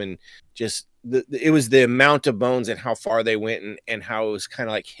killing them, and just it was the amount of bones and how far they went, and how it was kind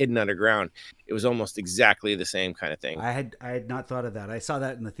of like hidden underground. It was almost exactly the same kind of thing. I had not thought of that. I saw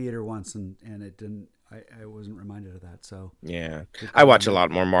that in the theater once, and it didn't. I wasn't reminded of that. So Yeah, I watch a lot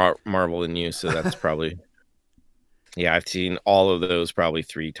more Marvel than you, so that's probably. Yeah, I've seen all of those probably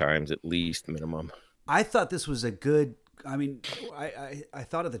 3 times at least minimum. I thought this was a good. I mean, I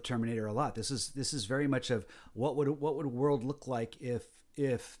thought of the Terminator a lot. This is very much of what would a world look like if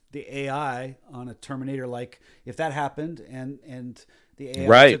the AI on a Terminator, like if that happened and the AI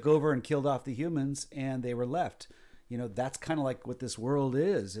Right. took over and killed off the humans and they were left. That's kind of like what this world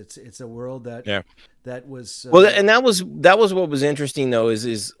is. It's a world that Yeah. that was Well, and that was what was interesting though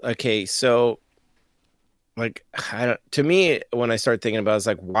is okay, so like to me when I start thinking about it, it's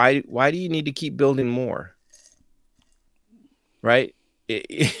like why do you need to keep building more? Right?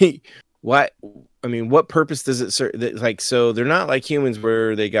 Why, I mean, what purpose does it serve? Like, so they're not like humans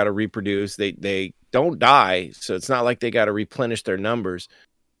where they got to reproduce. They don't die, so it's not like they got to replenish their numbers.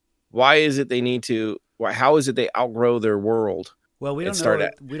 Why is it they need to? How is it they outgrow their world? Well, we and don't start know.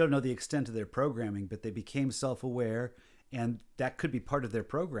 at We don't know the extent of their programming, but they became self-aware, and that could be part of their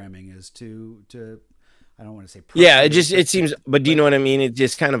programming is to. I don't want to say. Yeah, procreate, it seems. But do you know what I mean? It's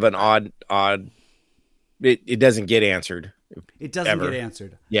just kind of an odd. It doesn't get answered. It doesn't ever get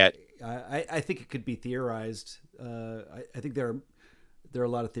answered yet. I think it could be theorized. I think there are a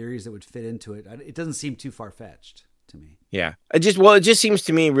lot of theories that would fit into it. It doesn't seem too far fetched to me. Yeah, it just seems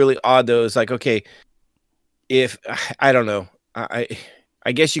to me really odd though. It's like, okay, if I don't know, I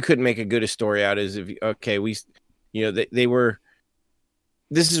guess you couldn't make a good a story out as if okay, they were.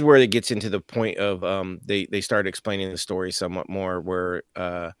 This is where it gets into the point of they start explaining the story somewhat more where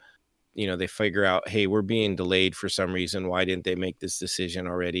they figure out, hey, we're being delayed for some reason. Why didn't they make this decision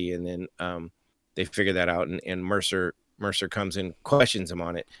already? And then they figure that out, and Mercer comes and questions him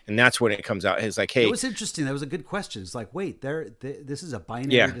on it, and that's when it comes out. It's like, hey, it was interesting. That was a good question. It's like, wait, this is a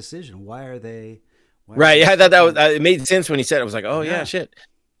binary decision. Why are they? Right? Yeah, I thought that was it made sense when he said it. I was like, oh yeah, shit.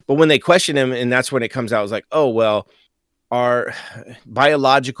 But when they question him, and that's when it comes out, I was like, oh well, our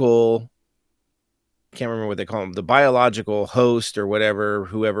biological. I can't remember what they call them, the biological host or whatever,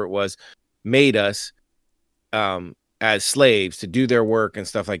 whoever it was, made us as slaves to do their work and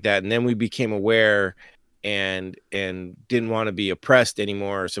stuff like that. And then we became aware and didn't want to be oppressed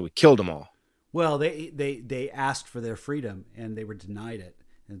anymore. So we killed them all. Well, they asked for their freedom and they were denied it.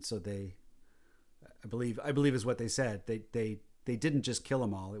 And so I believe is what they said. They didn't just kill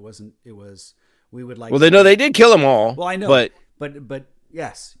them all. It was, we would like, well, they did kill them all. Well, I know, but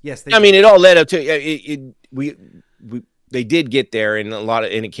yes. I mean, it all led up to they did get there, and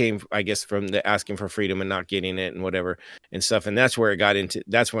it came, I guess, from the asking for freedom and not getting it and whatever and stuff. And that's where it got into.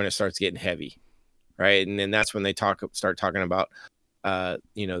 That's when it starts getting heavy, right? And then that's when they start talking about, I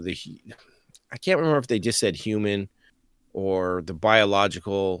can't remember if they just said human or the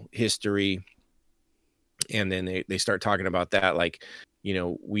biological history, and then they start talking about that, like,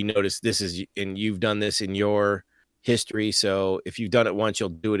 we noticed this is, and you've done this in your history, so if you've done it once, you'll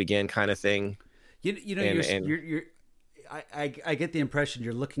do it again, kind of thing. You're I get the impression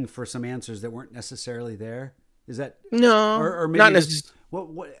you're looking for some answers that weren't necessarily there. Is that no, or maybe not necessarily.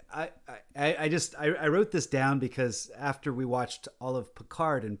 What I wrote this down because after we watched all of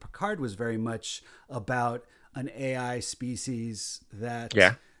Picard, and Picard was very much about an AI species that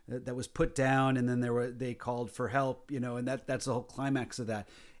was put down, and then they called for help, and that's the whole climax of that,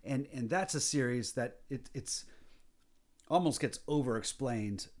 and that's a series that it's almost gets over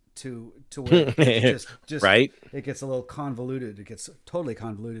explained to where it just right. It gets a little convoluted. It gets totally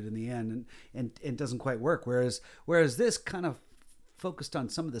convoluted in the end, and doesn't quite work. Whereas this kind of focused on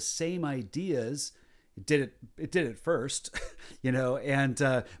some of the same ideas. It did it first,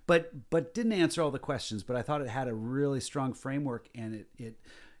 and but didn't answer all the questions. But I thought it had a really strong framework, and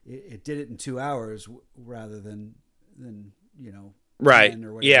it did it in 2 hours rather than right. 10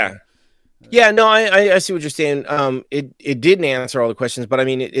 or whatever. Yeah. Yeah, no, I see what you're saying. It didn't answer all the questions, but I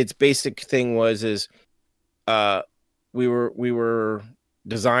mean, its basic thing is we were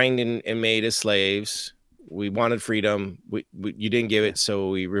designed and made as slaves. We wanted freedom. You didn't give it, so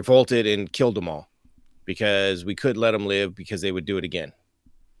we revolted and killed them all because we couldn't let them live because they would do it again,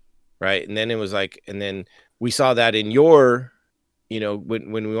 right? And then it was like, and then we saw that in your,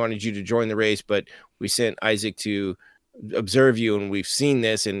 when we wanted you to join the race, but we sent Isaac to observe you, and we've seen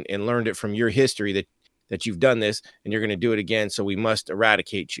this and learned it from your history that you've done this and you're going to do it again, so we must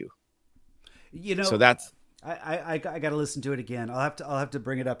eradicate you. So that's I got to listen to it again. I'll have to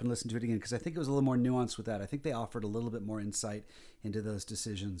bring it up and listen to it again because I think it was a little more nuanced with that. I think they offered a little bit more insight into those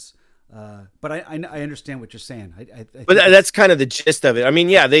decisions. But I understand what you're saying. But that's kind of the gist of it. I mean,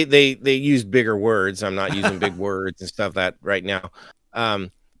 yeah, they use bigger words. I'm not using big words and stuff that right now.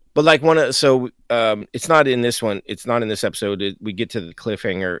 But like it's not in this one. It's not in this episode. We get to the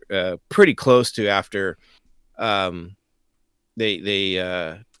cliffhanger pretty close to after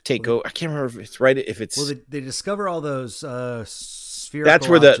they take over. I can't remember if it's right. If it's they discover all those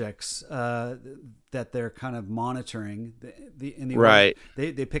spherical objects that they're kind of monitoring. Right.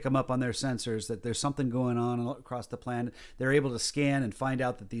 They pick them up on their sensors that there's something going on across the planet. They're able to scan and find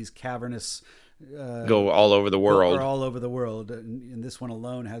out that these cavernous go all over the world. All over the world, and this one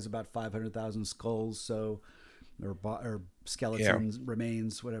alone has about 500,000 skulls, or skeletons,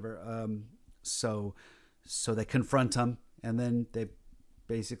 remains, whatever. So they confront them, and then they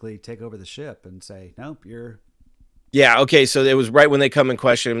basically take over the ship and say, "Nope, you're." Yeah. Okay. So it was right when they come and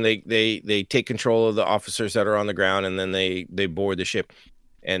question him. They take control of the officers that are on the ground, and then they board the ship.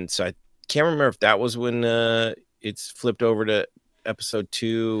 And so I can't remember if that was when it's flipped over to episode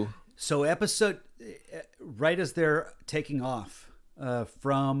 2. So right as they're taking off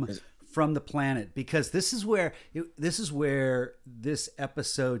from the planet, because this is where this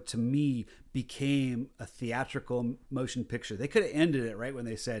episode to me became a theatrical motion picture. They could have ended it right when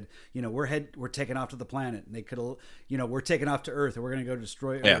they said, we're taking off to the planet, and they could have, we're taking off to Earth, and we're going to go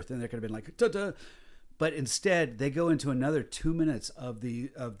destroy Earth, and they could have been like, ta-ta. But instead, they go into another 2 minutes of the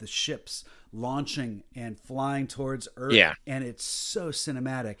ships launching and flying towards Earth, and it's so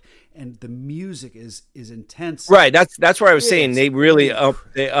cinematic, and the music is intense. Right, that's where I was saying they really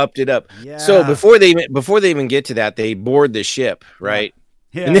upped it up. Yeah. So before they even get to that, they board the ship, right?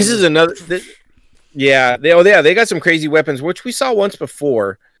 Yeah. And this is another. They got some crazy weapons, which we saw once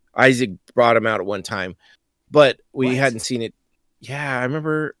before. Isaac brought them out at one time, but we hadn't seen it. Yeah, I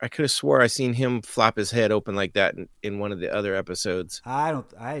remember. I could have swore I seen him flop his head open like that in one of the other episodes. I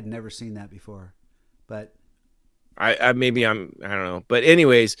had never seen that before, but I don't know. But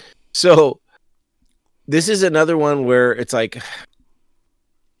anyways, so this is another one where it's like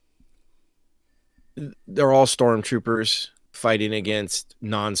they're all stormtroopers fighting against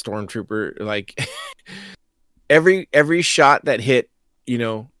non-stormtrooper. Like every shot that hit,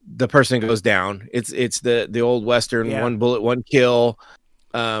 the person goes down. It's the old Western, one bullet, one kill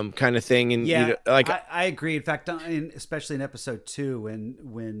kind of thing. And I agree. In fact, especially in episode 2,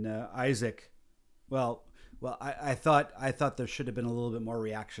 when Isaac, I thought there should have been a little bit more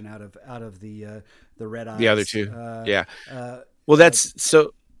reaction out of the Red Eyes. The other two, that's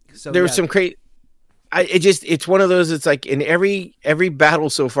so. There was some great. It's one of those. It's like in every battle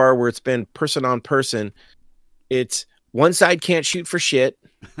so far where it's been person on person, it's one side can't shoot for shit.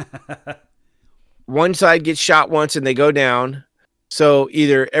 One side gets shot once and they go down. So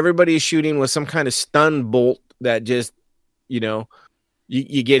either everybody is shooting with some kind of stun bolt that just, you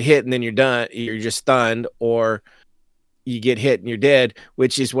get hit and then you're done. You're just stunned, or you get hit and you're dead,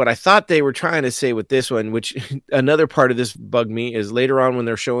 which is what I thought they were trying to say with this one, which another part of this bugged me is later on when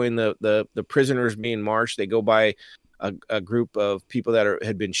they're showing the prisoners being marched, they go by a group of people that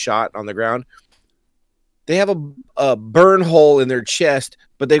had been shot on the ground. They have a burn hole in their chest,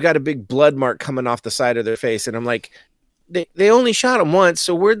 but they've got a big blood mark coming off the side of their face. And I'm like, they only shot him once,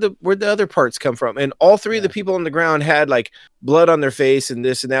 so where'd the other parts come from? And all three of the people on the ground had like blood on their face and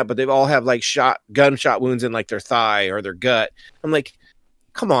this and that, but they've all have like gunshot wounds in like their thigh or their gut. I'm like,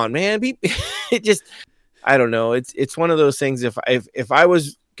 come on, man. It just, I don't know. It's one of those things. If I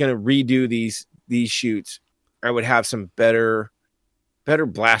was gonna redo these shoots, I would have some better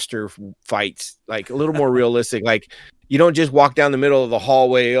blaster fights, like a little more realistic. Like, you don't just walk down the middle of the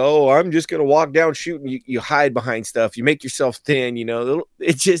hallway. Oh, I'm just going to walk down shooting. You hide behind stuff. You make yourself thin,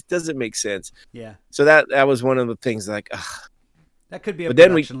 it just doesn't make sense. Yeah. So that was one of the things like, ugh. That could be a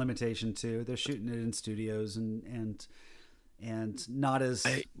production limitation too. They're shooting it in studios and not as,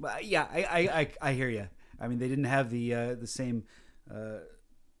 I hear you. I mean, they didn't have the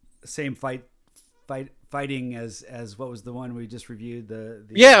same fighting as what was the one we just reviewed, where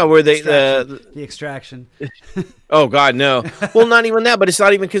the extraction. Oh God, no. Well, not even that, but it's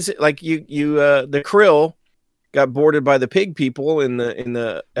not even because like the krill got boarded by the pig people in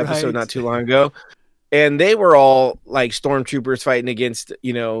the episode not too long ago, and they were all like stormtroopers fighting against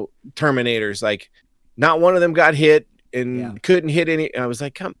Terminators. Like, not one of them got hit and couldn't hit any. I was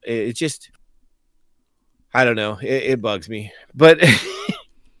like, it just, I don't know, it bugs me, but.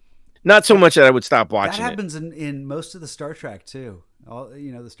 Not so much that I would stop watching. That happens in most of the Star Trek too. All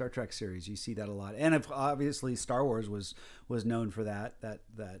the Star Trek series, you see that a lot, and obviously Star Wars was known for that.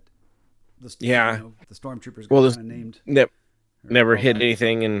 The stormtroopers got kind of named. Never hit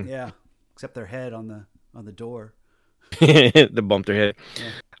anything, and except their head on the door. They bumped their head. Yeah.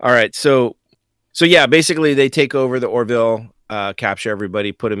 All right, so basically they take over the Orville, capture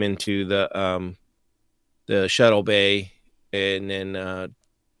everybody, put them into the shuttle bay, and then.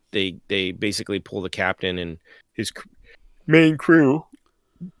 They basically pull the captain and his main crew,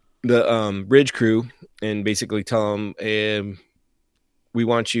 the bridge crew, and basically tell them, we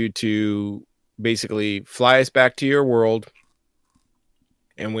want you to basically fly us back to your world.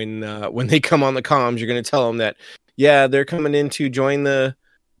 And when they come on the comms, you're going to tell them that, they're coming in to join the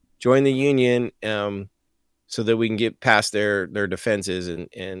Union, so that we can get past their defenses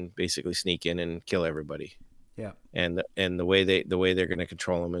and basically sneak in and kill everybody. Yeah, and the way they're going to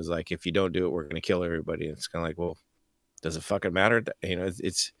control them is like, if you don't do it, we're going to kill everybody. It's kind of like, well, does it fucking matter?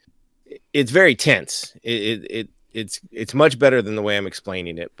 It's very tense. It's much better than the way I'm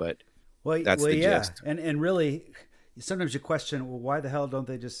explaining it, but that's the gist. And really, sometimes you question, well, why the hell don't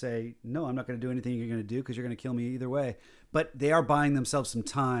they just say, no, I'm not going to do anything you're going to do because you're going to kill me either way? But they are buying themselves some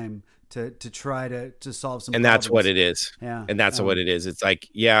time to try to solve some. And problems. That's what it is. Yeah, and that's what it is. It's like,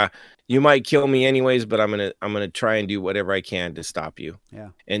 you might kill me anyways, but I'm gonna try and do whatever I can to stop you. Yeah.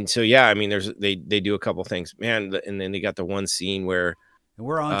 And so I mean, they do a couple things, man, and then they got the one scene where. And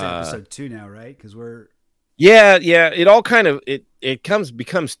we're on to episode 2 now, right? Because we're. Yeah. It all kind of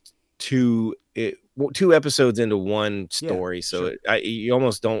becomes two episodes into one story, so sure. You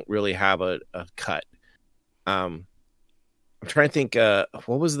almost don't really have a cut. I'm trying to think.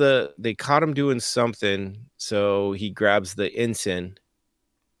 What was they caught him doing something, so he grabs the ensign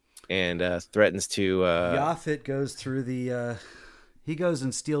and threatens to. Yaphet goes through he goes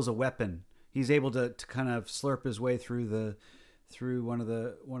and steals a weapon. He's able to kind of slurp his way through one of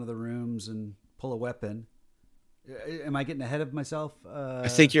the rooms and pull a weapon. Am I getting ahead of myself? I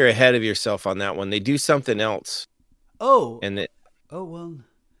think you're ahead of yourself on that one. They do something else. Oh, and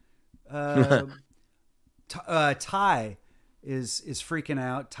Ty is freaking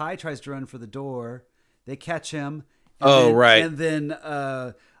out. Ty tries to run for the door. They catch him. Right. And then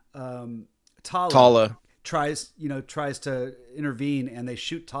Tala tries to intervene, and they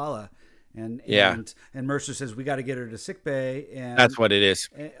shoot Tala. And Mercer says, we got to get her to sickbay, and that's what it is.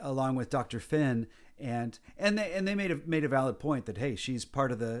 Along with Dr. Finn, and they made a valid point that, hey, she's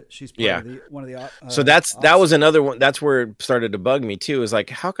part of the one of the so that was another one. That's where it started to bug me too. Is like,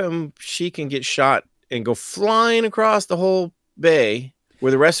 how come she can get shot and go flying across the whole bay,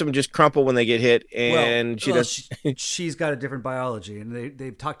 where the rest of them just crumple when they get hit, and she's got a different biology, and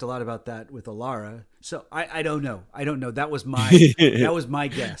they've talked a lot about that with Alara. So I don't know. That was my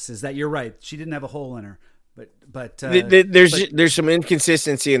guess, is that you're right. She didn't have a hole in her, but there's some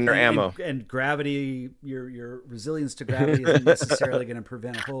inconsistency in their ammo and gravity. Your resilience to gravity isn't necessarily going to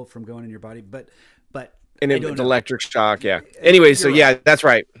prevent a hole from going in your body, but and electric shock. Yeah. Anyway, so right. That's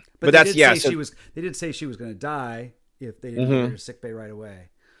right. But that's they did say she was going to die if they didn't get her to sickbay right away.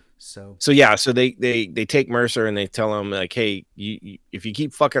 So they take Mercer and they tell him, like, hey, if you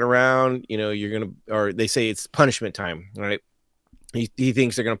keep fucking around, you're gonna, or they say it's punishment time, right? He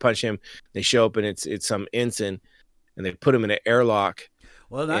thinks they're gonna punch him. They show up and it's some ensign, and they put him in an airlock.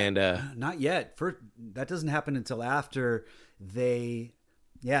 Well, not yet. That doesn't happen until after they.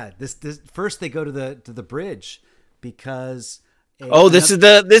 Yeah, this first they go to the bridge. because this is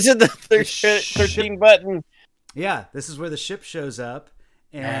the 13 button. Yeah, this is where the ship shows up,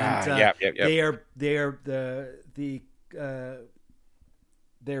 and yep.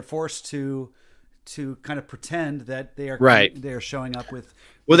 they're forced to kind of pretend that they are right. They're showing up with.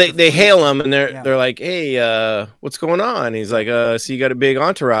 Well, they hail him and they're like, "Hey, what's going on?" He's like, "So you got a big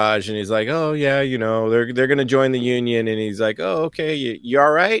entourage?" And he's like, "Oh yeah, they're gonna join the union." And he's like, "Oh okay, you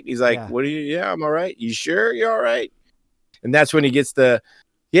all right?" He's like, "What are you? Yeah, I'm all right. You sure you're all right?" And that's when he gets the,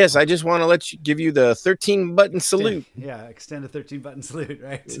 "Yes, I just want to give you the 13 button salute." Extend a 13 button salute,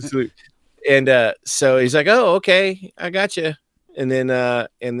 right? Salute. And so he's like, "Oh okay, I got you." And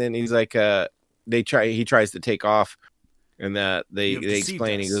then he's like, he tries to take off. And that they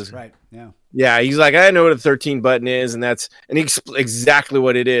explain, he goes, right, he's like, I know what a 13 button is, and he exactly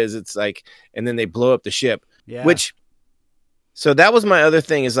what it is. It's like, and then they blow up the ship, so that was my other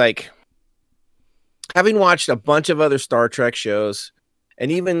thing, is like, having watched a bunch of other Star Trek shows,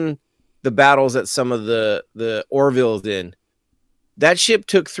 and even the battles that some of the Orville's in, that ship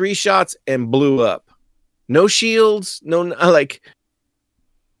took 3 shots and blew up. No shields, no, like,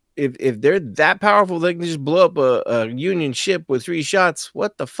 if they're that powerful, they can just blow up a Union ship with 3 shots.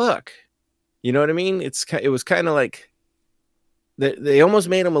 What the fuck? You know what I mean? It was kind of like they almost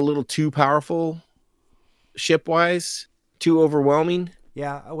made them a little too powerful, ship wise, too overwhelming.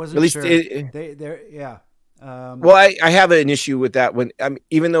 Yeah, I wasn't at least sure. Well, I have an issue with that when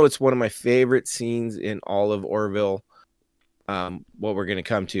even though it's one of my favorite scenes in all of Orville, what we're going to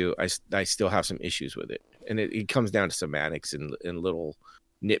come to, I still have some issues with it, and it comes down to semantics and little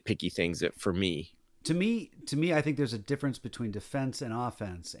nitpicky things that, for me, to me, I think there's a difference between defense and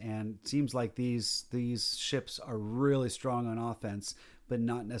offense, and it seems like these ships are really strong on offense, but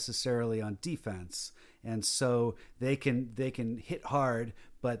not necessarily on defense, and so they can hit hard,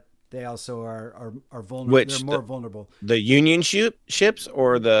 but they also are vulnerable. They're more vulnerable. The Union ships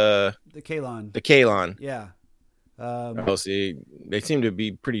or the Kaylon? The Kaylon, yeah. See, they seem to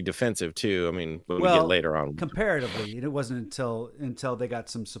be pretty defensive too. I mean, we get later on. Comparatively, it wasn't until they got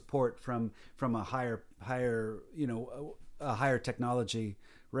some support from a higher a higher technology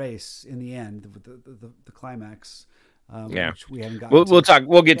race in the end, the climax. Which we haven't gotten. We'll talk.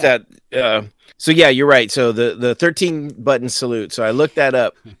 We'll get that. So yeah, you're right. So the 13 button salute. So I looked that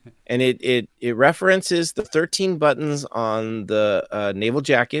up, and it references the 13 buttons on the naval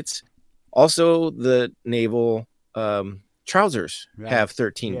jackets. Also, the naval trousers have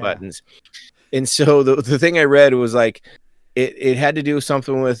 13 buttons. And so the thing I read was like it had to do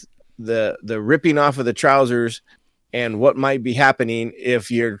something with the ripping off of the trousers and what might be happening if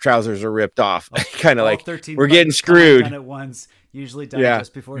your trousers are ripped off. Kind of like, we're getting screwed. Done at once, usually done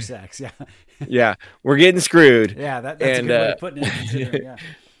just before sex. Yeah, we're getting screwed. Yeah, that's a good way of putting it. Yeah.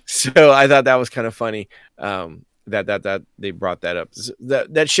 So I thought that was kind of funny, that they brought that up.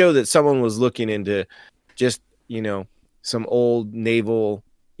 That showed that someone was looking into just, some old naval,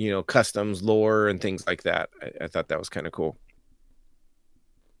 customs lore and things like that. I thought that was kind of cool.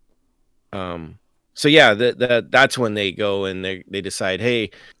 So yeah, that's when they go and they decide,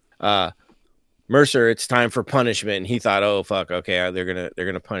 hey, Mercer, it's time for punishment. And he thought, oh fuck, okay, they're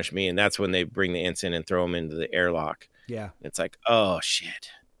gonna punish me, and that's when they bring the ensign and throw him into the airlock. Yeah, it's like, oh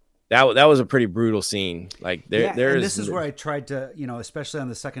shit. That was a pretty brutal scene. Like and this is where I tried to, especially on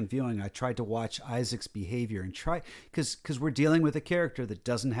the second viewing, I tried to watch Isaac's behavior and try because we're dealing with a character that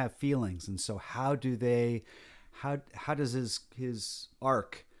doesn't have feelings, and so how does his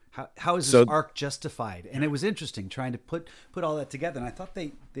arc, how is his arc justified? And it was interesting trying to put all that together, and I thought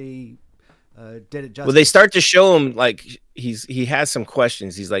they did it justice. Well, they start to show him like he has some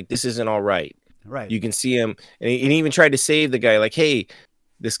questions. He's like, this isn't all right. Right. You can see him, and he even tried to save the guy. Like, hey,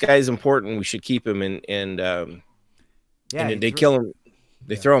 this guy is important. We should keep him. And they kill him.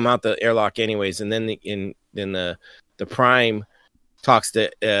 They throw him out the airlock anyways. And then the Prime talks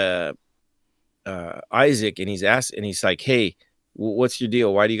to Isaac, and he's like, hey, what's your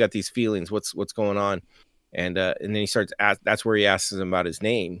deal? Why do you got these feelings? What's going on? And then he starts that's where he asks him about his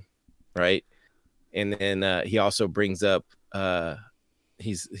name, right? And then he also brings up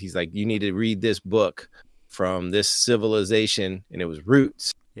he's like, you need to read this book from this civilization, and it was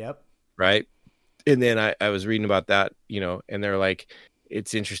Roots. Yep. Right. And then I was reading about that, and they're like,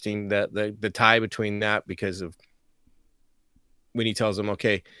 it's interesting that the tie between that, because of when he tells them,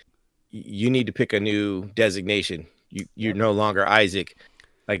 okay, you need to pick a new designation. You're no longer Isaac,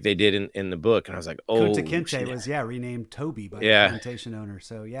 like they did in the book. And I was like, oh, Kunta Kinte was renamed Toby by the plantation owner.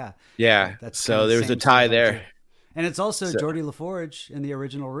 So that's so there's a tie there. Too. And it's also Geordie LaForge in the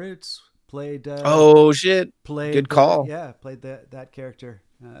original Roots played. Good call. Played that character.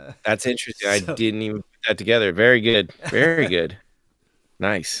 That's interesting. I So didn't even put that together. Very good. Very good.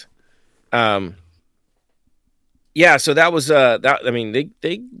 Nice. Yeah, so that was that I mean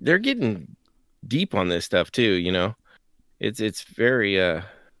they're getting deep on this stuff too, you know. It's very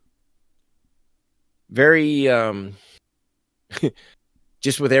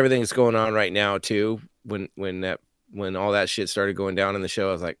just with everything that's going on right now too, when all that shit started going down in the show,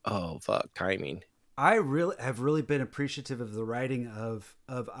 I was like, "Oh, fuck, timing." I really have really been appreciative of the writing of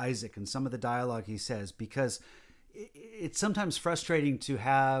Isaac and some of the dialogue he says, because it's sometimes frustrating to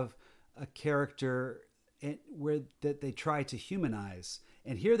have a character where that they try to humanize,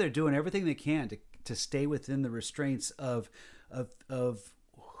 and here they're doing everything they can to stay within the restraints of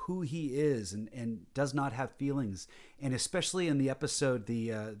who he is, and does not have feelings. And especially in the episode,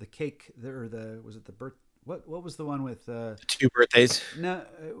 the cake, or the, was it the birth, what was the one with 2 birthdays. no,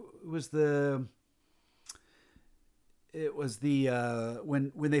 it was the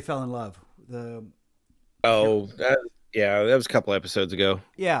when they fell in love. The Oh, yeah, that was a couple episodes ago.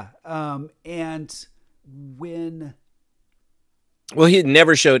 Yeah, and when Well, he had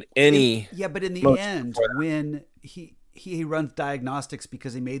never showed any yeah, but in the emotion end, before that. when he runs diagnostics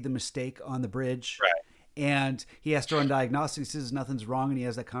because he made the mistake on the bridge, Right. and he has to run diagnostics, he says nothing's wrong, and he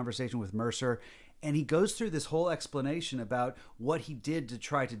has that conversation with Mercer, and he goes through this whole explanation about what he did to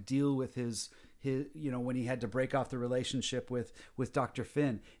try to deal with his when he had to break off the relationship with Dr.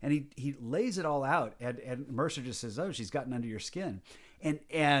 Finn, and he lays it all out, and Mercer just says, "Oh, she's gotten under your skin," and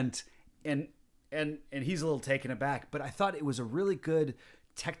and he's a little taken aback, but I thought it was a really good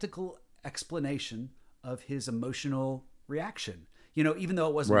technical explanation of his emotional reaction. Even though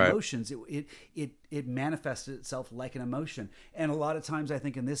it wasn't Right. emotions, it manifested itself like an emotion. And a lot of times, I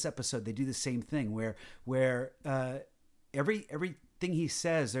think in this episode, they do the same thing, where everything he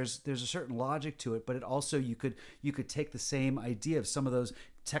says, there's a certain logic to it, but it also, you could take the same idea of some of those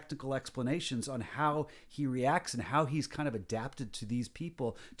technical explanations on how he reacts and how he's kind of adapted to these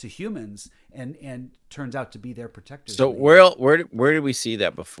people, to humans, and turns out to be their protectors. So where did we see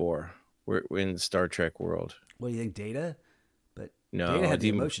that before? We're in the Star Trek world. What do you think, Data? But No, Data had the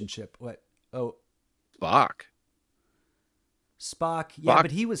the emotion chip. What? Oh, Spock. Spock. Yeah, Spock,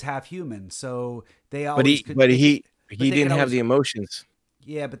 but he was half human, so they but always he could. but They he could, but he they didn't could have always. the emotions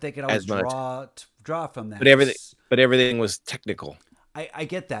Yeah, but they could always as much. draw from that. But everything was technical. I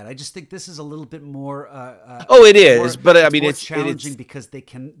get that. I just think this is a little bit more. Oh, it More. is, but I It's mean more it's challenging because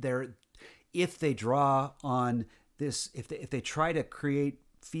they're if they draw on this, if they try to create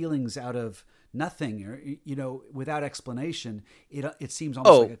feelings out of nothing, or without explanation, it seems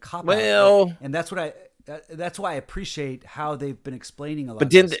almost like a cop out. Well, And that's why I appreciate how they've been explaining a lot but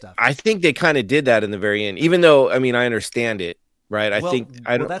of then this stuff. I think they kind of did that in the very end, even though I mean I understand it, right? I think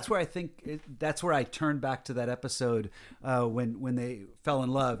I don't. That's where that's where I turned back to that episode when they fell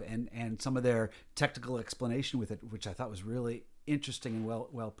in love, and some of their technical explanation with it, which I thought was really interesting and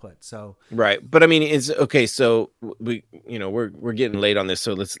well put. So Right, but I mean, it's okay. So we're getting late on this,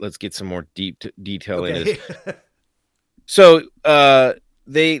 so let's get some more detail into this. okay. So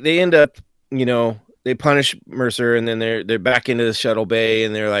they end up, they punish Mercer, and then they're back into the shuttle bay,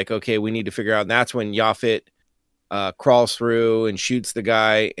 and they're like, okay, we need to figure out. And that's when Yaphet crawls through and shoots the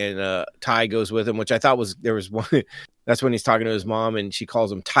guy, and Ty goes with him, which I thought there was one. That's when he's talking to his mom, and she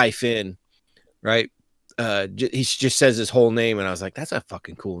calls him Ty Finn, right? He just says his whole name, and I was like, that's a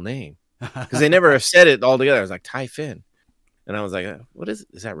fucking cool name, because they never have said it all together. I was like, Ty Finn, and I was like, what is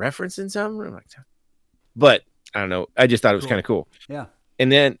that referencing something? I'm like, but I don't know. I just thought it was kind of cool. Yeah.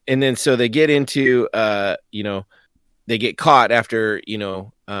 And then so they get into they get caught after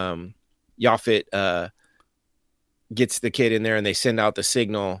Yaphet gets the kid in there, and they send out the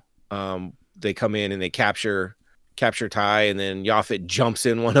signal. They come in and they capture Ty, and then Yaphet jumps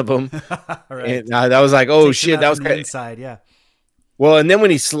in one of them. Right. And that was like, oh shit, that was kind of inside. Yeah. Well, and then when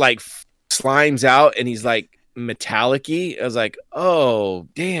he's like slimes out and he's like metallic-y, I was like, oh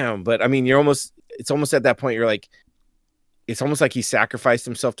damn. But I mean, it's almost at that point you're like, it's almost like he sacrificed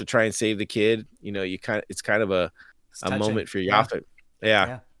himself to try and save the kid. It's kind of a moment for Yaphet.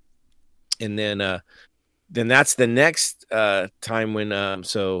 Yeah. And then that's the next time when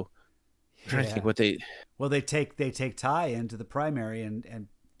so I'm trying to think what they take Ty into the primary,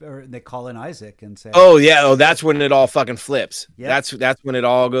 or they call in Isaac and say, that's when it all fucking flips. Yep. That's when it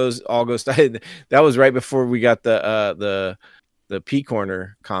all goes that was right before we got the P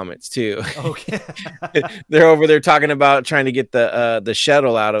Corner comments too. Okay. They're over there talking about trying to get the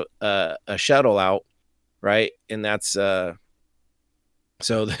shuttle out of a shuttle out, right? And that's so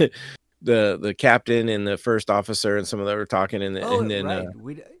the captain and the first officer and some of them were talking, and then right.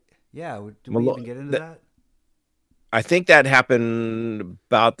 Did we even get into that? I think that happened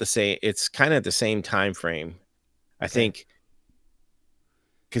about the same. It's kind of the same time frame. I think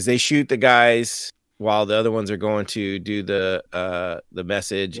because they shoot the guys while the other ones are going to do the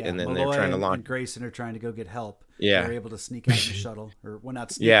message, and then Malloy they're trying to launch. and Grayson are trying to go get help. Yeah, they're able to sneak out the shuttle, or well,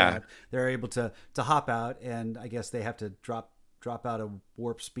 not sneak out. They're able to hop out, and I guess they have to drop out of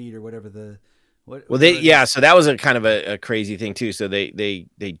warp speed or whatever the. So that was a kind of a crazy thing too. So they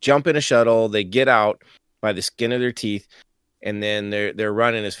jump in a shuttle, they get out by the skin of their teeth, and then they're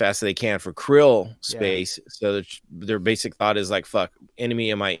running as fast as they can for Krill space. Yeah. So their basic thought is like, fuck, enemy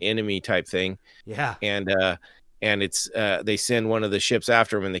of my enemy type thing. Yeah. And it's they send one of the ships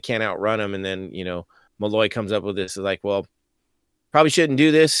after them, and they can't outrun them. And then, you know, Malloy comes up with this, like, well, probably shouldn't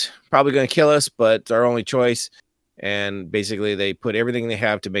do this, probably going to kill us, but it's our only choice. And basically they put everything they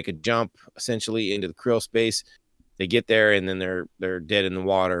have to make a jump essentially into the Krill space. They get there, and then they're dead in the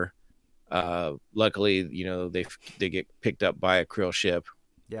water. Luckily, you know, they get picked up by a Krill ship.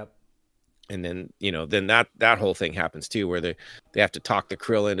 Yep. And then, you know, then that whole thing happens too, where they have to talk the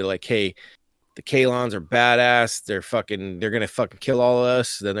Krill into like, hey, the Kaylons are badass. They're gonna fucking kill all of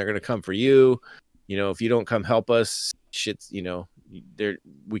us. Then they're gonna come for you. You know, if you don't come help us, shit's, you know,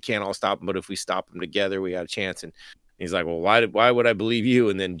 we can't all stop them. But if we stop them together, we got a chance. And he's like, well, why would I believe you?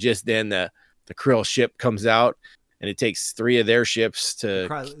 And then just then the Krill ship comes out. And it takes 3 of their ships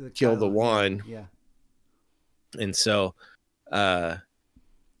to kill the one. Yeah. And so then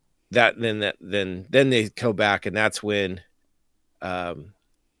they go back, and that's when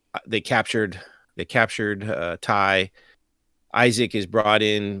they captured Ty. Isaac is brought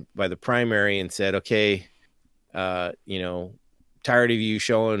in by the primary and said, okay, you know, tired of you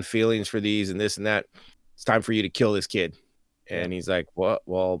showing feelings for these and this and that. It's time for you to kill this kid. And he's like, what?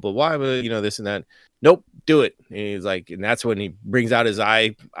 Well, but why would, you know, this and that? Nope, do it. And he's like, and that's when he brings out his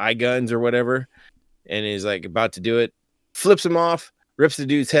eye guns or whatever, and he's like about to do it, flips him off, rips the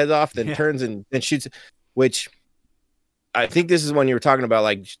dude's head off, then turns and shoots. Which I think this is when you were talking about,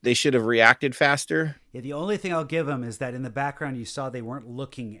 like, they should have reacted faster. Yeah, the only thing I'll give him is that in the background you saw they weren't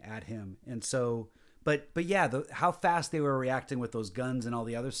looking at him, and so, but yeah, how fast they were reacting with those guns and all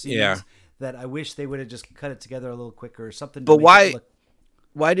the other scenes. Yeah. That I wish they would have just cut it together a little quicker or something. But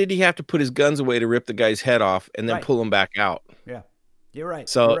why did he have to put his guns away to rip the guy's head off and then pull him back out? Yeah, you're right.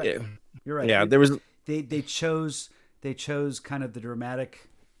 So you're right. Yeah, there was they chose kind of the dramatic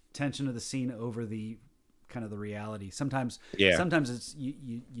tension of the scene over the kind of the reality. Sometimes it's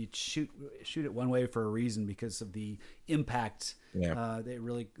you shoot it one way for a reason because of the impact. Yeah. They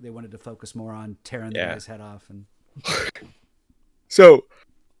wanted to focus more on tearing the guy's head off, and so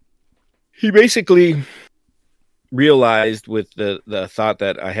he basically realized with the thought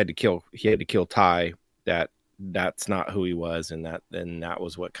that he had to kill Ty, that's not who he was, and that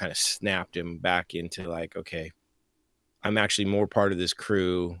was what kind of snapped him back into like, okay, I'm actually more part of this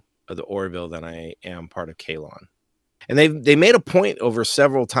crew of the Orville than I am part of Kaylon. And they made a point over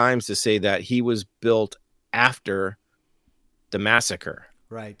several times to say that he was built after the massacre.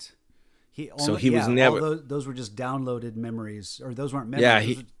 Right. He was never. Those were just downloaded memories, or those weren't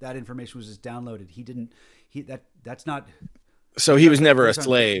memories. Yeah, that information was just downloaded. That's not. So he was never a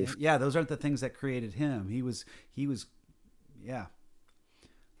slave. Those aren't the things that created him. He was. Yeah.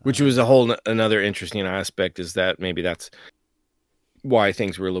 Which was a whole another interesting aspect, is that maybe that's why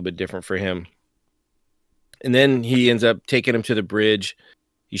things were a little bit different for him. And then he ends up taking him to the bridge.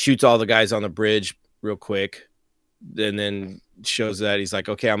 He shoots all the guys on the bridge real quick, and then shows that he's like,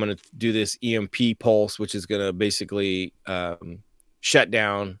 okay, I'm going to do this EMP pulse, which is going to basically shut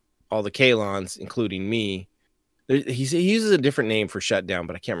down all the Kaylons, including me. He uses a different name for shutdown,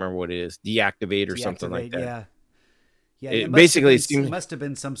 but I can't remember what it is. Deactivate or something like that. Yeah. It must have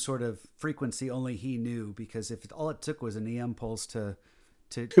been some sort of frequency only he knew, because if all it took was an EM pulse to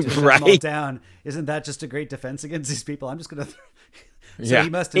shut them all down, isn't that just a great defense against these people? I'm just going to. He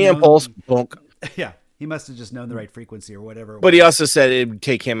must have EM pulse. Bonk. Yeah. He must have just known the right frequency or whatever. But he also said it would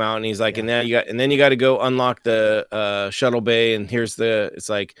take him out, and he's like, and then you got to go unlock the shuttle bay, and it's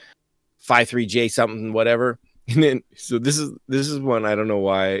like 53J something whatever. And then so this is one I don't know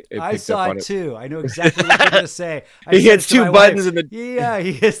why I saw it too. I know exactly what you're gonna say. He hits 2 buttons in the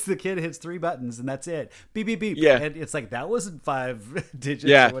the kid hits 3 buttons and that's it. Beep beep beep. Yeah, and it's like that wasn't 5 digits.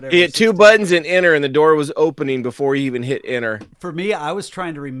 Yeah, or whatever. He hit 2 buttons and enter, and the door was opening before he even hit enter. For me, I was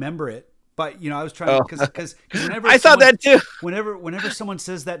trying to remember it. But I was trying because whenever I thought that too. Whenever someone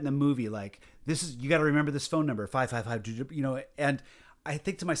says that in a movie, like, this is, you got to remember this phone number 555, and I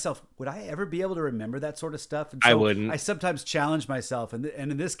think to myself, would I ever be able to remember that sort of stuff? And so I wouldn't. I sometimes challenge myself, and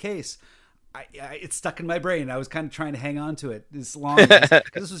in this case, it's stuck in my brain. I was kind of trying to hang on to it as long because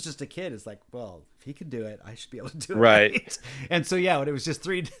this was just a kid. It's like, well, if he could do it, I should be able to do it. Right. And so, yeah, when it was just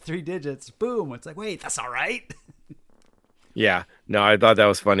three digits, boom. It's like, wait, that's all right. Yeah. No, I thought that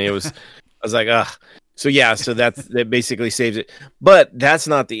was funny. I was like, ugh. So yeah, so that basically saves it. But that's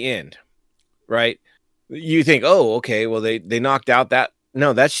not the end, right? You think, oh, okay, well they knocked out that.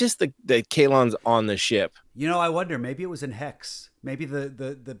 No, that's just the Kaylon's on the ship. I wonder, maybe it was in hex. Maybe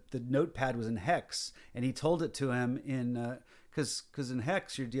the notepad was in hex, and he told it to him in because in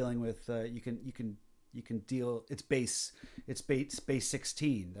hex you're dealing with you can deal it's base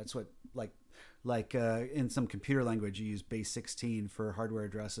 16. That's what like in some computer language you use base 16 for hardware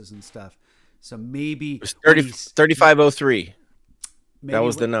addresses and stuff. So maybe it was 3503. That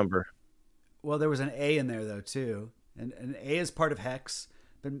was the number. Well, there was an A in there though too, and an A is part of hex,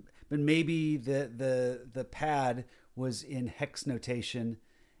 but maybe the pad was in hex notation,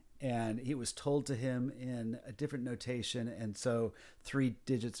 and it was told to him in a different notation, and so 3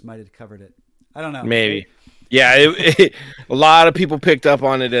 digits might have covered it. I don't know. Maybe. Yeah, a lot of people picked up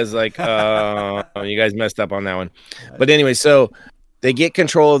on it as like, you guys messed up on that one. But anyway, so they get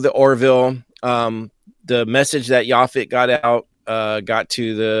control of the Orville. The message that Yaphet got out got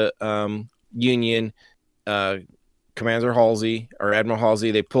to the Union. Commander Halsey or Admiral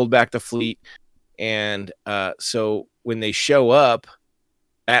Halsey, they pulled back the fleet. And so when they show up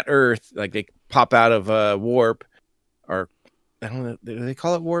at Earth, like they pop out of warp, or I don't know, do they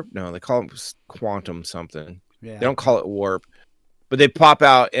call it warp? No, they call it quantum something. Yeah. They don't call it warp, but they pop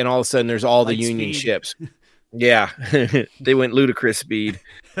out, and all of a sudden there's all the Union ships. Yeah, they went ludicrous speed.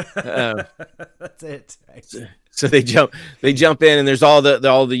 That's it. So they jump in, and there's all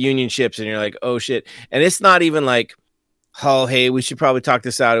the Union ships, and you're like, oh shit! And it's not even like, oh hey, we should probably talk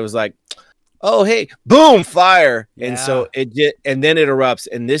this out. It was like, oh hey, boom, fire, and so and then it erupts,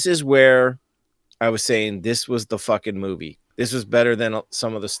 and this is where I was saying this was the fucking movie. This was better than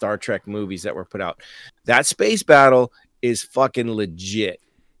some of the Star Trek movies that were put out. That space battle is fucking legit.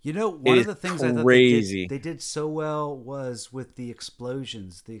 One of the things I thought they did so well was with the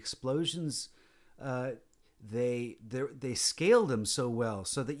explosions. The explosions, they scaled them so well,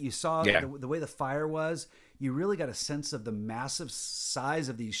 so that you saw the way the fire was. You really got a sense of the massive size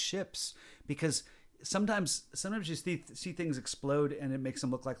of these ships, because sometimes you see things explode and it makes them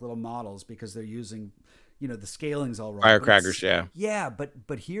look like little models because they're using, the scaling's all wrong. Firecrackers,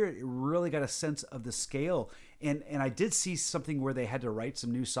 but here it really got a sense of the scale. And I did see something where they had to write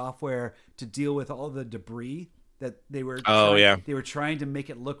some new software to deal with all the debris that they were. They were trying to make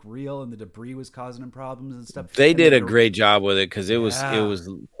it look real, and the debris was causing them problems and stuff. They did a great job with it because it was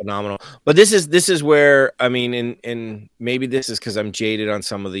phenomenal. But this is where, I mean, and maybe this is because I'm jaded on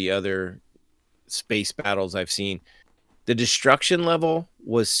some of the other space battles I've seen. The destruction level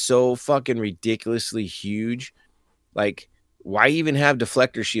was so fucking ridiculously huge. Like, why even have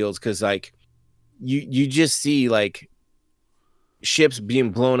deflector shields? Because like you just see like ships being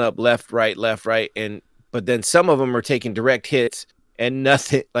blown up left, right, but then some of them are taking direct hits and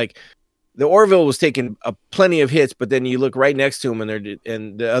nothing. Like the Orville was taking plenty of hits, but then you look right next to them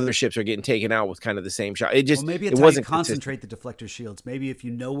and the other ships are getting taken out with kind of the same shot. It just maybe it wasn't concentrate the deflector shields. Maybe if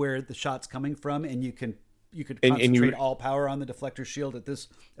you know where the shot's coming from and you could concentrate all power on the deflector shield at this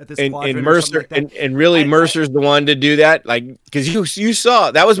quadrant, and Mercer like and really Mercer's the one to do that, like because you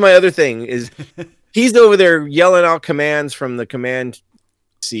saw that was my other thing is he's over there yelling out commands from the command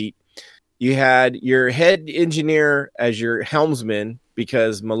seat. You had your head engineer as your helmsman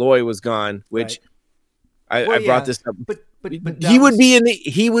because Malloy was gone, which I brought this up. But he would be in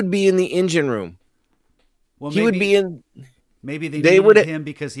the engine room. Well, he would be in. Maybe they needed him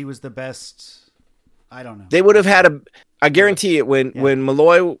because he was the best. I don't know. They would have had I guarantee it when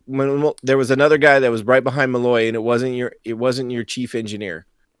Malloy, when there was another guy that was right behind Malloy, and it wasn't your chief engineer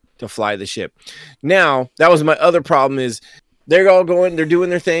to fly the ship. Now that was my other problem is they're all going, they're doing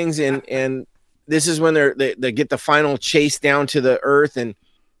their things, and this is when they get the final chase down to the Earth, and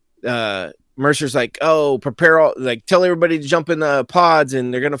Mercer's like, oh, tell everybody to jump in the pods,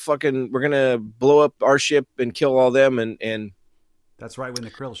 and we're gonna blow up our ship and kill all them, and that's right when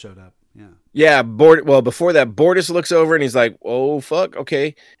the Krill showed up. Yeah. Before that, Bortus looks over and he's like, oh fuck,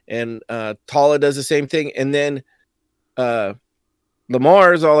 okay, and Tala does the same thing, and then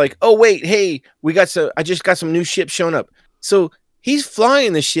Lamar's all like, oh wait, hey, I just got some new ships showing up. So he's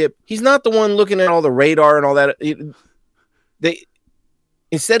flying the ship. He's not the one looking at all the radar and all that. They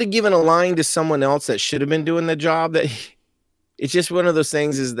instead of giving a line to someone else that should have been doing the job, it's just one of those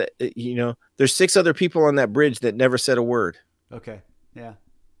things is that, there's 6 other people on that bridge that never said a word. Okay. Yeah.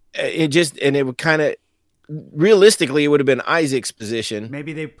 It would kind of, realistically, it would have been Isaac's position.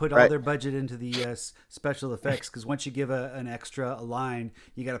 Maybe they put all their budget into the special effects, because once you give an extra a line,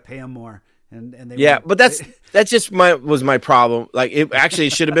 you got to pay them more. And they but that's just was my problem. Like, it actually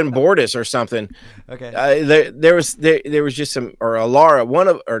should have been Bortus or something. Okay. There was just some, or Alara,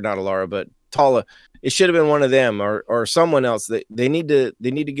 not Alara, but Tala. It should have been one of them or someone else. They need to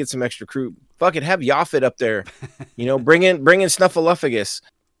get some extra crew. Fuck it, have Yaphet up there. Bring in Snuffleupagus.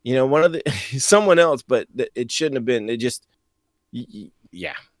 One of the someone else, but it shouldn't have been. It just,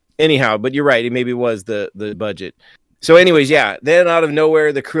 yeah. Anyhow, but you're right. It maybe was the budget. So, anyways, yeah. Then out of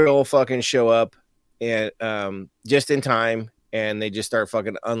nowhere, the Krill fucking show up, and just in time, and they just start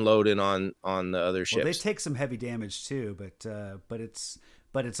fucking unloading on the other ships. Well, they take some heavy damage too, but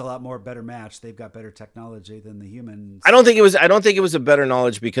it's a lot more better match. They've got better technology than the humans. I don't think it was a better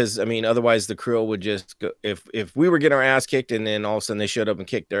knowledge, because I mean, otherwise the Krill would just go, if we were getting our ass kicked and then all of a sudden they showed up and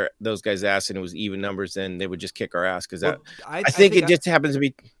kicked those guys' ass and it was even numbers, then they would just kick our ass, because I think it just happens to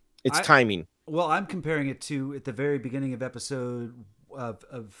be timing. Well, I'm comparing it to at the very beginning of episode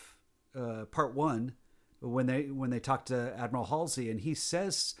of part 1, when they talk to Admiral Halsey, and he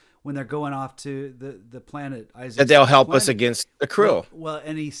says, when they're going off to the planet, Isaac's that they'll help us against the Krill. Well,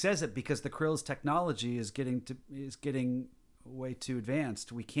 and he says it because the Krill's technology is getting way too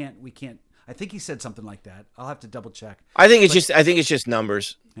advanced. We can't. I think he said something like that. I'll have to double check. I think it's just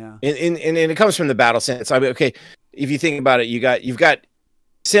numbers. Yeah. And it comes from the battle sense. I mean, okay, if you think about it, you've got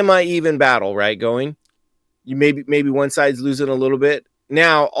semi-even battle, right? Going, you maybe one side's losing a little bit.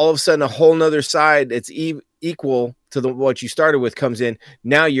 Now all of a sudden, a whole nother side that's equal to what you started with comes in.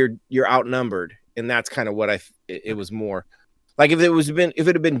 Now you're outnumbered, and that's kind of what it was more like. If it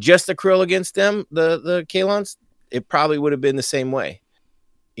had been just the Krill against them, the Kaylons, it probably would have been the same way,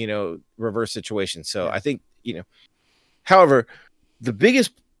 reverse situation. So I think, however, the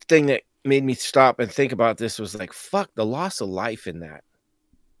biggest thing that made me stop and think about this was like, fuck, the loss of life in that.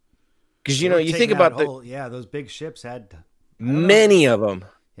 Because, you think about those big ships had many of them.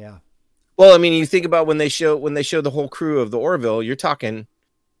 Yeah. Well, I mean, you think about when they show the whole crew of the Orville, you're talking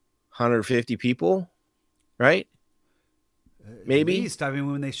 150 people, right? Maybe. At least, I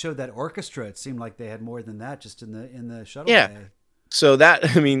mean, when they showed that orchestra, it seemed like they had more than that just in the shuttle bay. So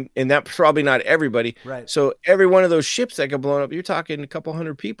that, I mean, and that's probably not everybody. Right. So every one of those ships that got blown up, you're talking a couple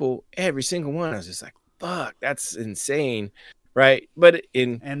hundred people, every single one. I was just like, fuck, that's insane. Right,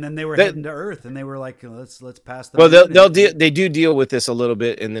 and then they were heading to Earth, and they were like, "Let's pass the." Well, they do deal with this a little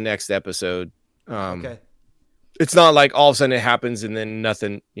bit in the next episode. Okay, it's not like all of a sudden it happens and then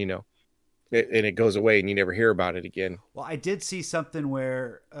nothing, and it goes away and you never hear about it again. Well, I did see something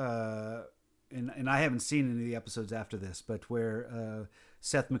where, and I haven't seen any of the episodes after this, but where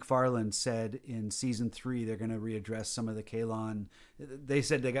Seth MacFarlane said in season 3 they're going to readdress some of the Kaylon. They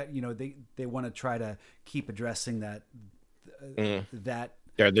said they got, they want to try to keep addressing that. That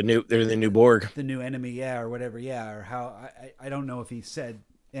they're the new Borg, the new enemy, or whatever, or how I don't know if he said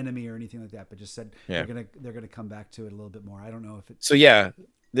enemy or anything like that, but just said they're gonna come back to it a little bit more. I don't know if it's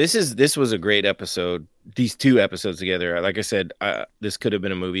this was a great episode. These 2 episodes together, like I said, this could have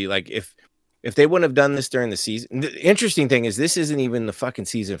been a movie. Like if they wouldn't have done this during the season. The interesting thing is this isn't even the fucking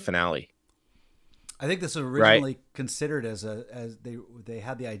season finale. I think this was originally considered as they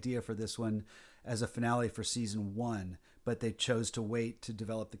had the idea for this one as a finale for season 1. But they chose to wait to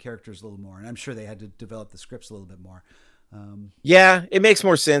develop the characters a little more. And I'm sure they had to develop the scripts a little bit more. It makes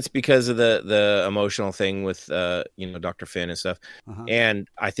more sense because of the emotional thing with, Dr. Finn and stuff. Uh-huh. And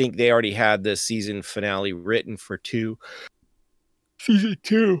I think they already had the season finale written for season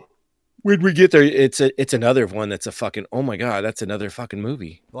 2. When we get there, it's another one that's a fucking, oh my God, that's another fucking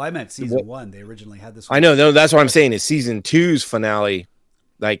movie. Well, I meant season 1. They originally had this one. I know. No, that's what I'm saying is season 2's finale.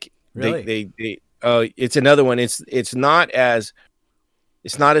 Like really? they it's another one. It's not as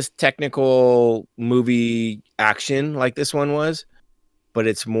technical movie action like this one was, but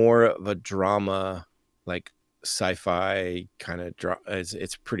it's more of a drama, like sci-fi kind of drama.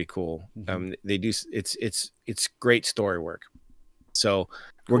 It's pretty cool. Mm-hmm. They do it's great story work. So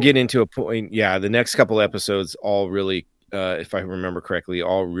we're getting into a point. Yeah, the next couple episodes all really, if I remember correctly,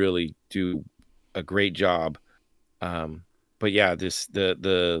 all really do a great job. But yeah,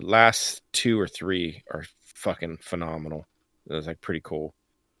 the last 2 or 3 are fucking phenomenal. It was like pretty cool.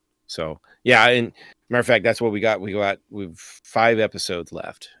 So yeah, and matter of fact, that's what we got. We've 5 episodes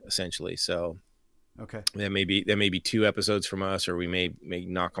left essentially. So okay, there may be 2 episodes from us, or we may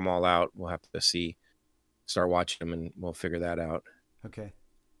knock them all out. We'll have to start watching them, and we'll figure that out. Okay.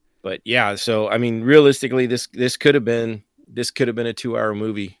 But yeah, so I mean, realistically, this could have been a 2-hour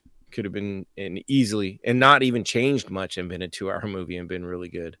movie could have been easily and not even changed much and been a 2-hour movie and been really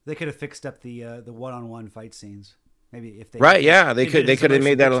good. They could have fixed up the one-on-one fight scenes. Maybe if they they could have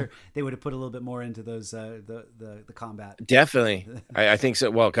made that. They would have put a little bit more into those the combat. Definitely, I think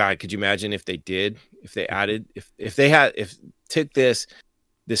so. Well, God, could you imagine if they took this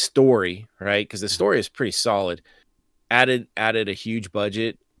story, right? Because the story is pretty solid. Added a huge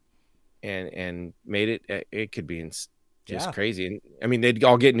budget and made it could be just crazy. And I mean, they'd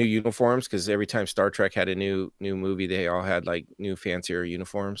all get new uniforms because every time Star Trek had a new movie, they all had like new fancier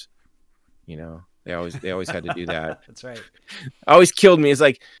uniforms. You know, they always had to do that. That's right. Always killed me. It's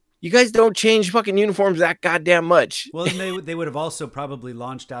like, you guys don't change fucking uniforms that goddamn much. Well, they would have also probably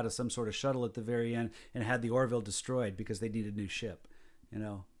launched out of some sort of shuttle at the very end and had the Orville destroyed because they needed a new ship. You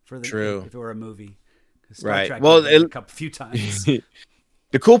know, True. If it were a movie, Star Trek well, a few times.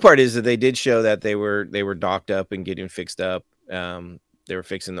 The cool part is that they did show that they were docked up and getting fixed up. They were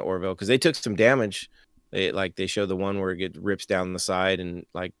fixing the Orville because they took some damage. They show the one where it rips down the side and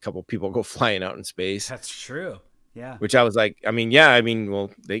like a couple people go flying out in space. That's true. Yeah. Which I was like, well,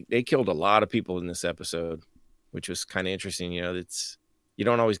 they killed a lot of people in this episode, which was kind of interesting. You know, you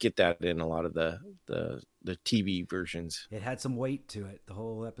don't always get that in a lot of the TV versions. It had some weight to it, the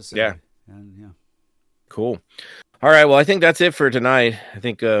whole episode. Yeah. And yeah. Cool. All right. Well, I think that's it for tonight. I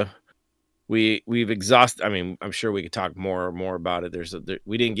think we've exhausted. I mean, I'm sure we could talk more about it.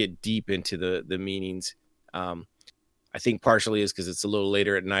 We didn't get deep into the meanings. I think partially is because it's a little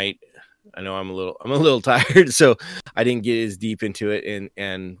later at night. I know I'm a little tired, so I didn't get as deep into it.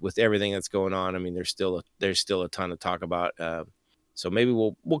 And with everything that's going on, I mean, there's still a ton to talk about. So maybe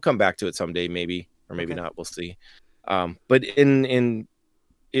we'll come back to it someday, maybe or maybe not. We'll see. But in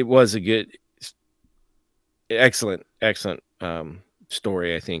it was a good, excellent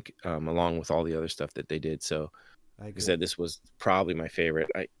story, I think, along with all the other stuff that they did. So like I said, this was probably my favorite.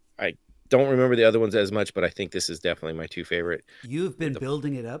 I don't remember the other ones as much, but I think this is definitely my 2 favorite. You've been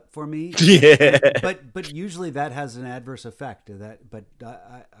building it up for me. Yeah. But usually that has an adverse effect of that. But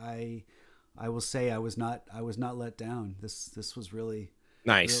I will say I was not let down. This was really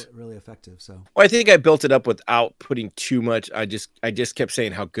nice, really effective. So well, I think I built it up without putting too much. I just kept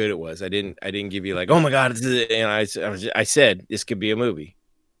saying how good it was. I didn't give you like, oh my God, and I said this could be a movie.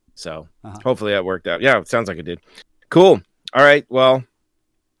 So hopefully that worked out. Yeah, it sounds like it did. Cool. All right. Well,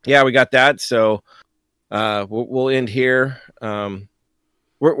 yeah, we got that. So we'll end here.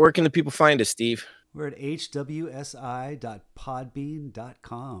 Where can the people find us, Steve? We're at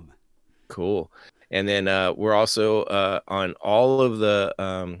hwsi.podbean.com. Cool. And then we're also on all of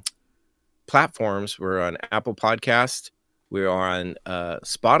the platforms. We're on Apple Podcast. We're on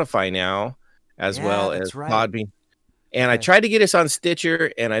Spotify now, as well as Podbean. And I tried to get us on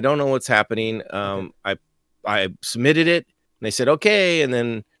Stitcher, and I don't know what's happening. I submitted it, and they said okay, and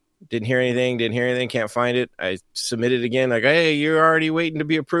then didn't hear anything. Can't find it. I submitted again, like, hey, you're already waiting to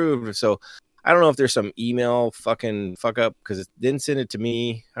be approved. So I don't know if there's some email fuck up because it didn't send it to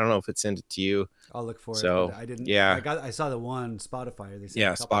me. I don't know if it sent it to you. I'll look for it. So I didn't. Yeah, I saw the one Spotify.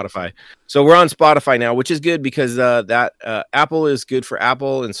 Spotify. So we're on Spotify now, which is good because that Apple is good for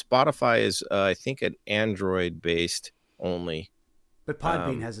Apple, and Spotify is I think an Android based only. But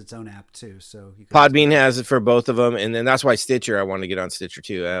Podbean has its own app too, so you can Podbean has it for both of them, and then that's why Stitcher. I want to get on Stitcher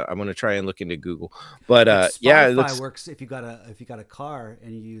too. I'm going to try and look into Google, but Spotify works if you got a car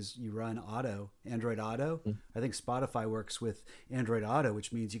and you run Android Auto. I think Spotify works with Android Auto,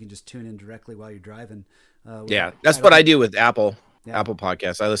 which means you can just tune in directly while you're driving. That's what I do with Apple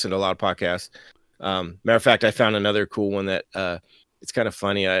Podcasts. I listen to a lot of podcasts. Matter of fact, I found another cool one that it's kind of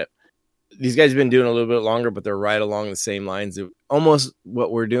funny. These guys have been doing a little bit longer, but they're right along the same lines of almost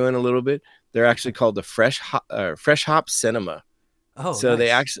what we're doing a little bit. They're actually called the Fresh Hop Cinema. Oh, so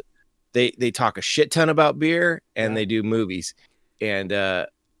nice. they talk a shit ton about beer and they do movies, and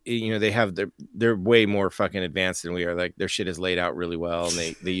they have they're way more fucking advanced than we are. Like their shit is laid out really well,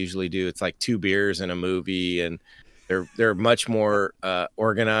 and they usually do it's like 2 beers and a movie, and they're much more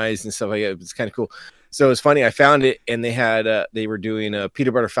organized and stuff like that. It's kind of cool. So it's funny. I found it, and they were doing a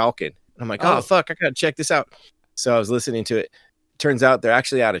Peanut Butter Falcon. I'm like, oh fuck, I gotta check this out. So I was listening to it. Turns out they're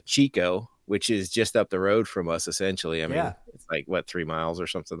actually out of Chico, which is just up the road from us, essentially. I mean, it's like 3 miles or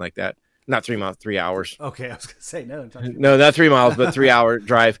something like that. Not 3 miles, 3 hours. Okay, I was gonna say no. No, not 3 miles, but 3 hour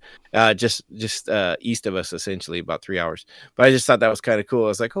drive. Just east of us, essentially, about 3 hours. But I just thought that was kind of cool. I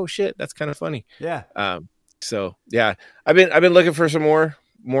was like, oh shit, that's kind of funny. Yeah. So yeah, I've been looking for some more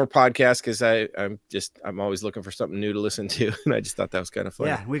podcasts because I'm always looking for something new to listen to, and I just thought that was kind of fun.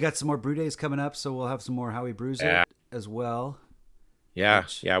 Yeah, we got some more brew days coming up, so we'll have some more How We Brews It as well. Yeah,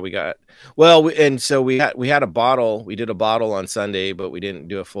 yeah, we got and so we had a bottle. We did a bottle on Sunday, but we didn't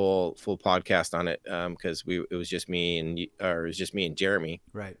do a full podcast on it because it was just me and Jeremy,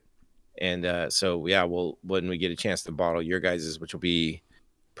 right? And so yeah, when we get a chance to bottle your guys's, which will be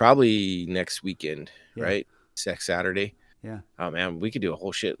probably next weekend, right? Next Saturday. Yeah. Oh man, we could do a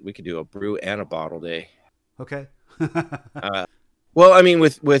whole shit. We could do a brew and a bottle day. Okay. Well, I mean,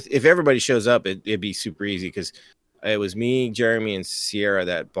 with if everybody shows up, it'd be super easy because it was me, Jeremy, and Sierra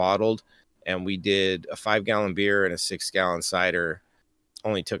that bottled, and we did a 5-gallon beer and a 6-gallon cider.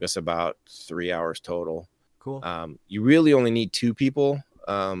 Only took us about 3 hours total. Cool. You really only need 2 people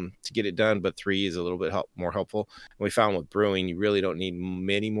to get it done, but 3 is a little bit more helpful. And we found with brewing, you really don't need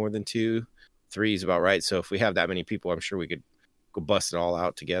many more than 2. 3 is about right. So if we have that many people, I'm sure we could go bust it all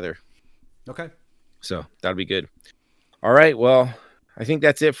out together. Okay. So that'll be good. All right. Well, I think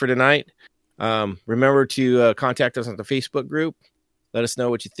that's it for tonight. Remember to contact us on the Facebook group. Let us know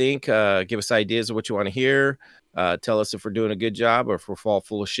what you think. Give us ideas of what you want to hear. Tell us if we're doing a good job or if we're fall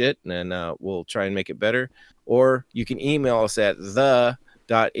full of shit, and then we'll try and make it better. Or you can email us at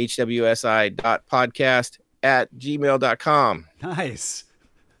the.hwsi.podcast@gmail.com. Nice.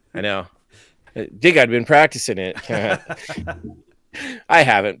 I know. Dig, I'd been practicing it. I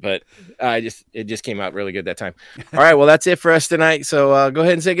haven't, but it just came out really good that time. All right, well, that's it for us tonight. So go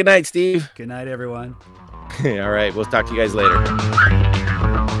ahead and say good night, Steve. Good night, everyone. All right, we'll talk to you guys later.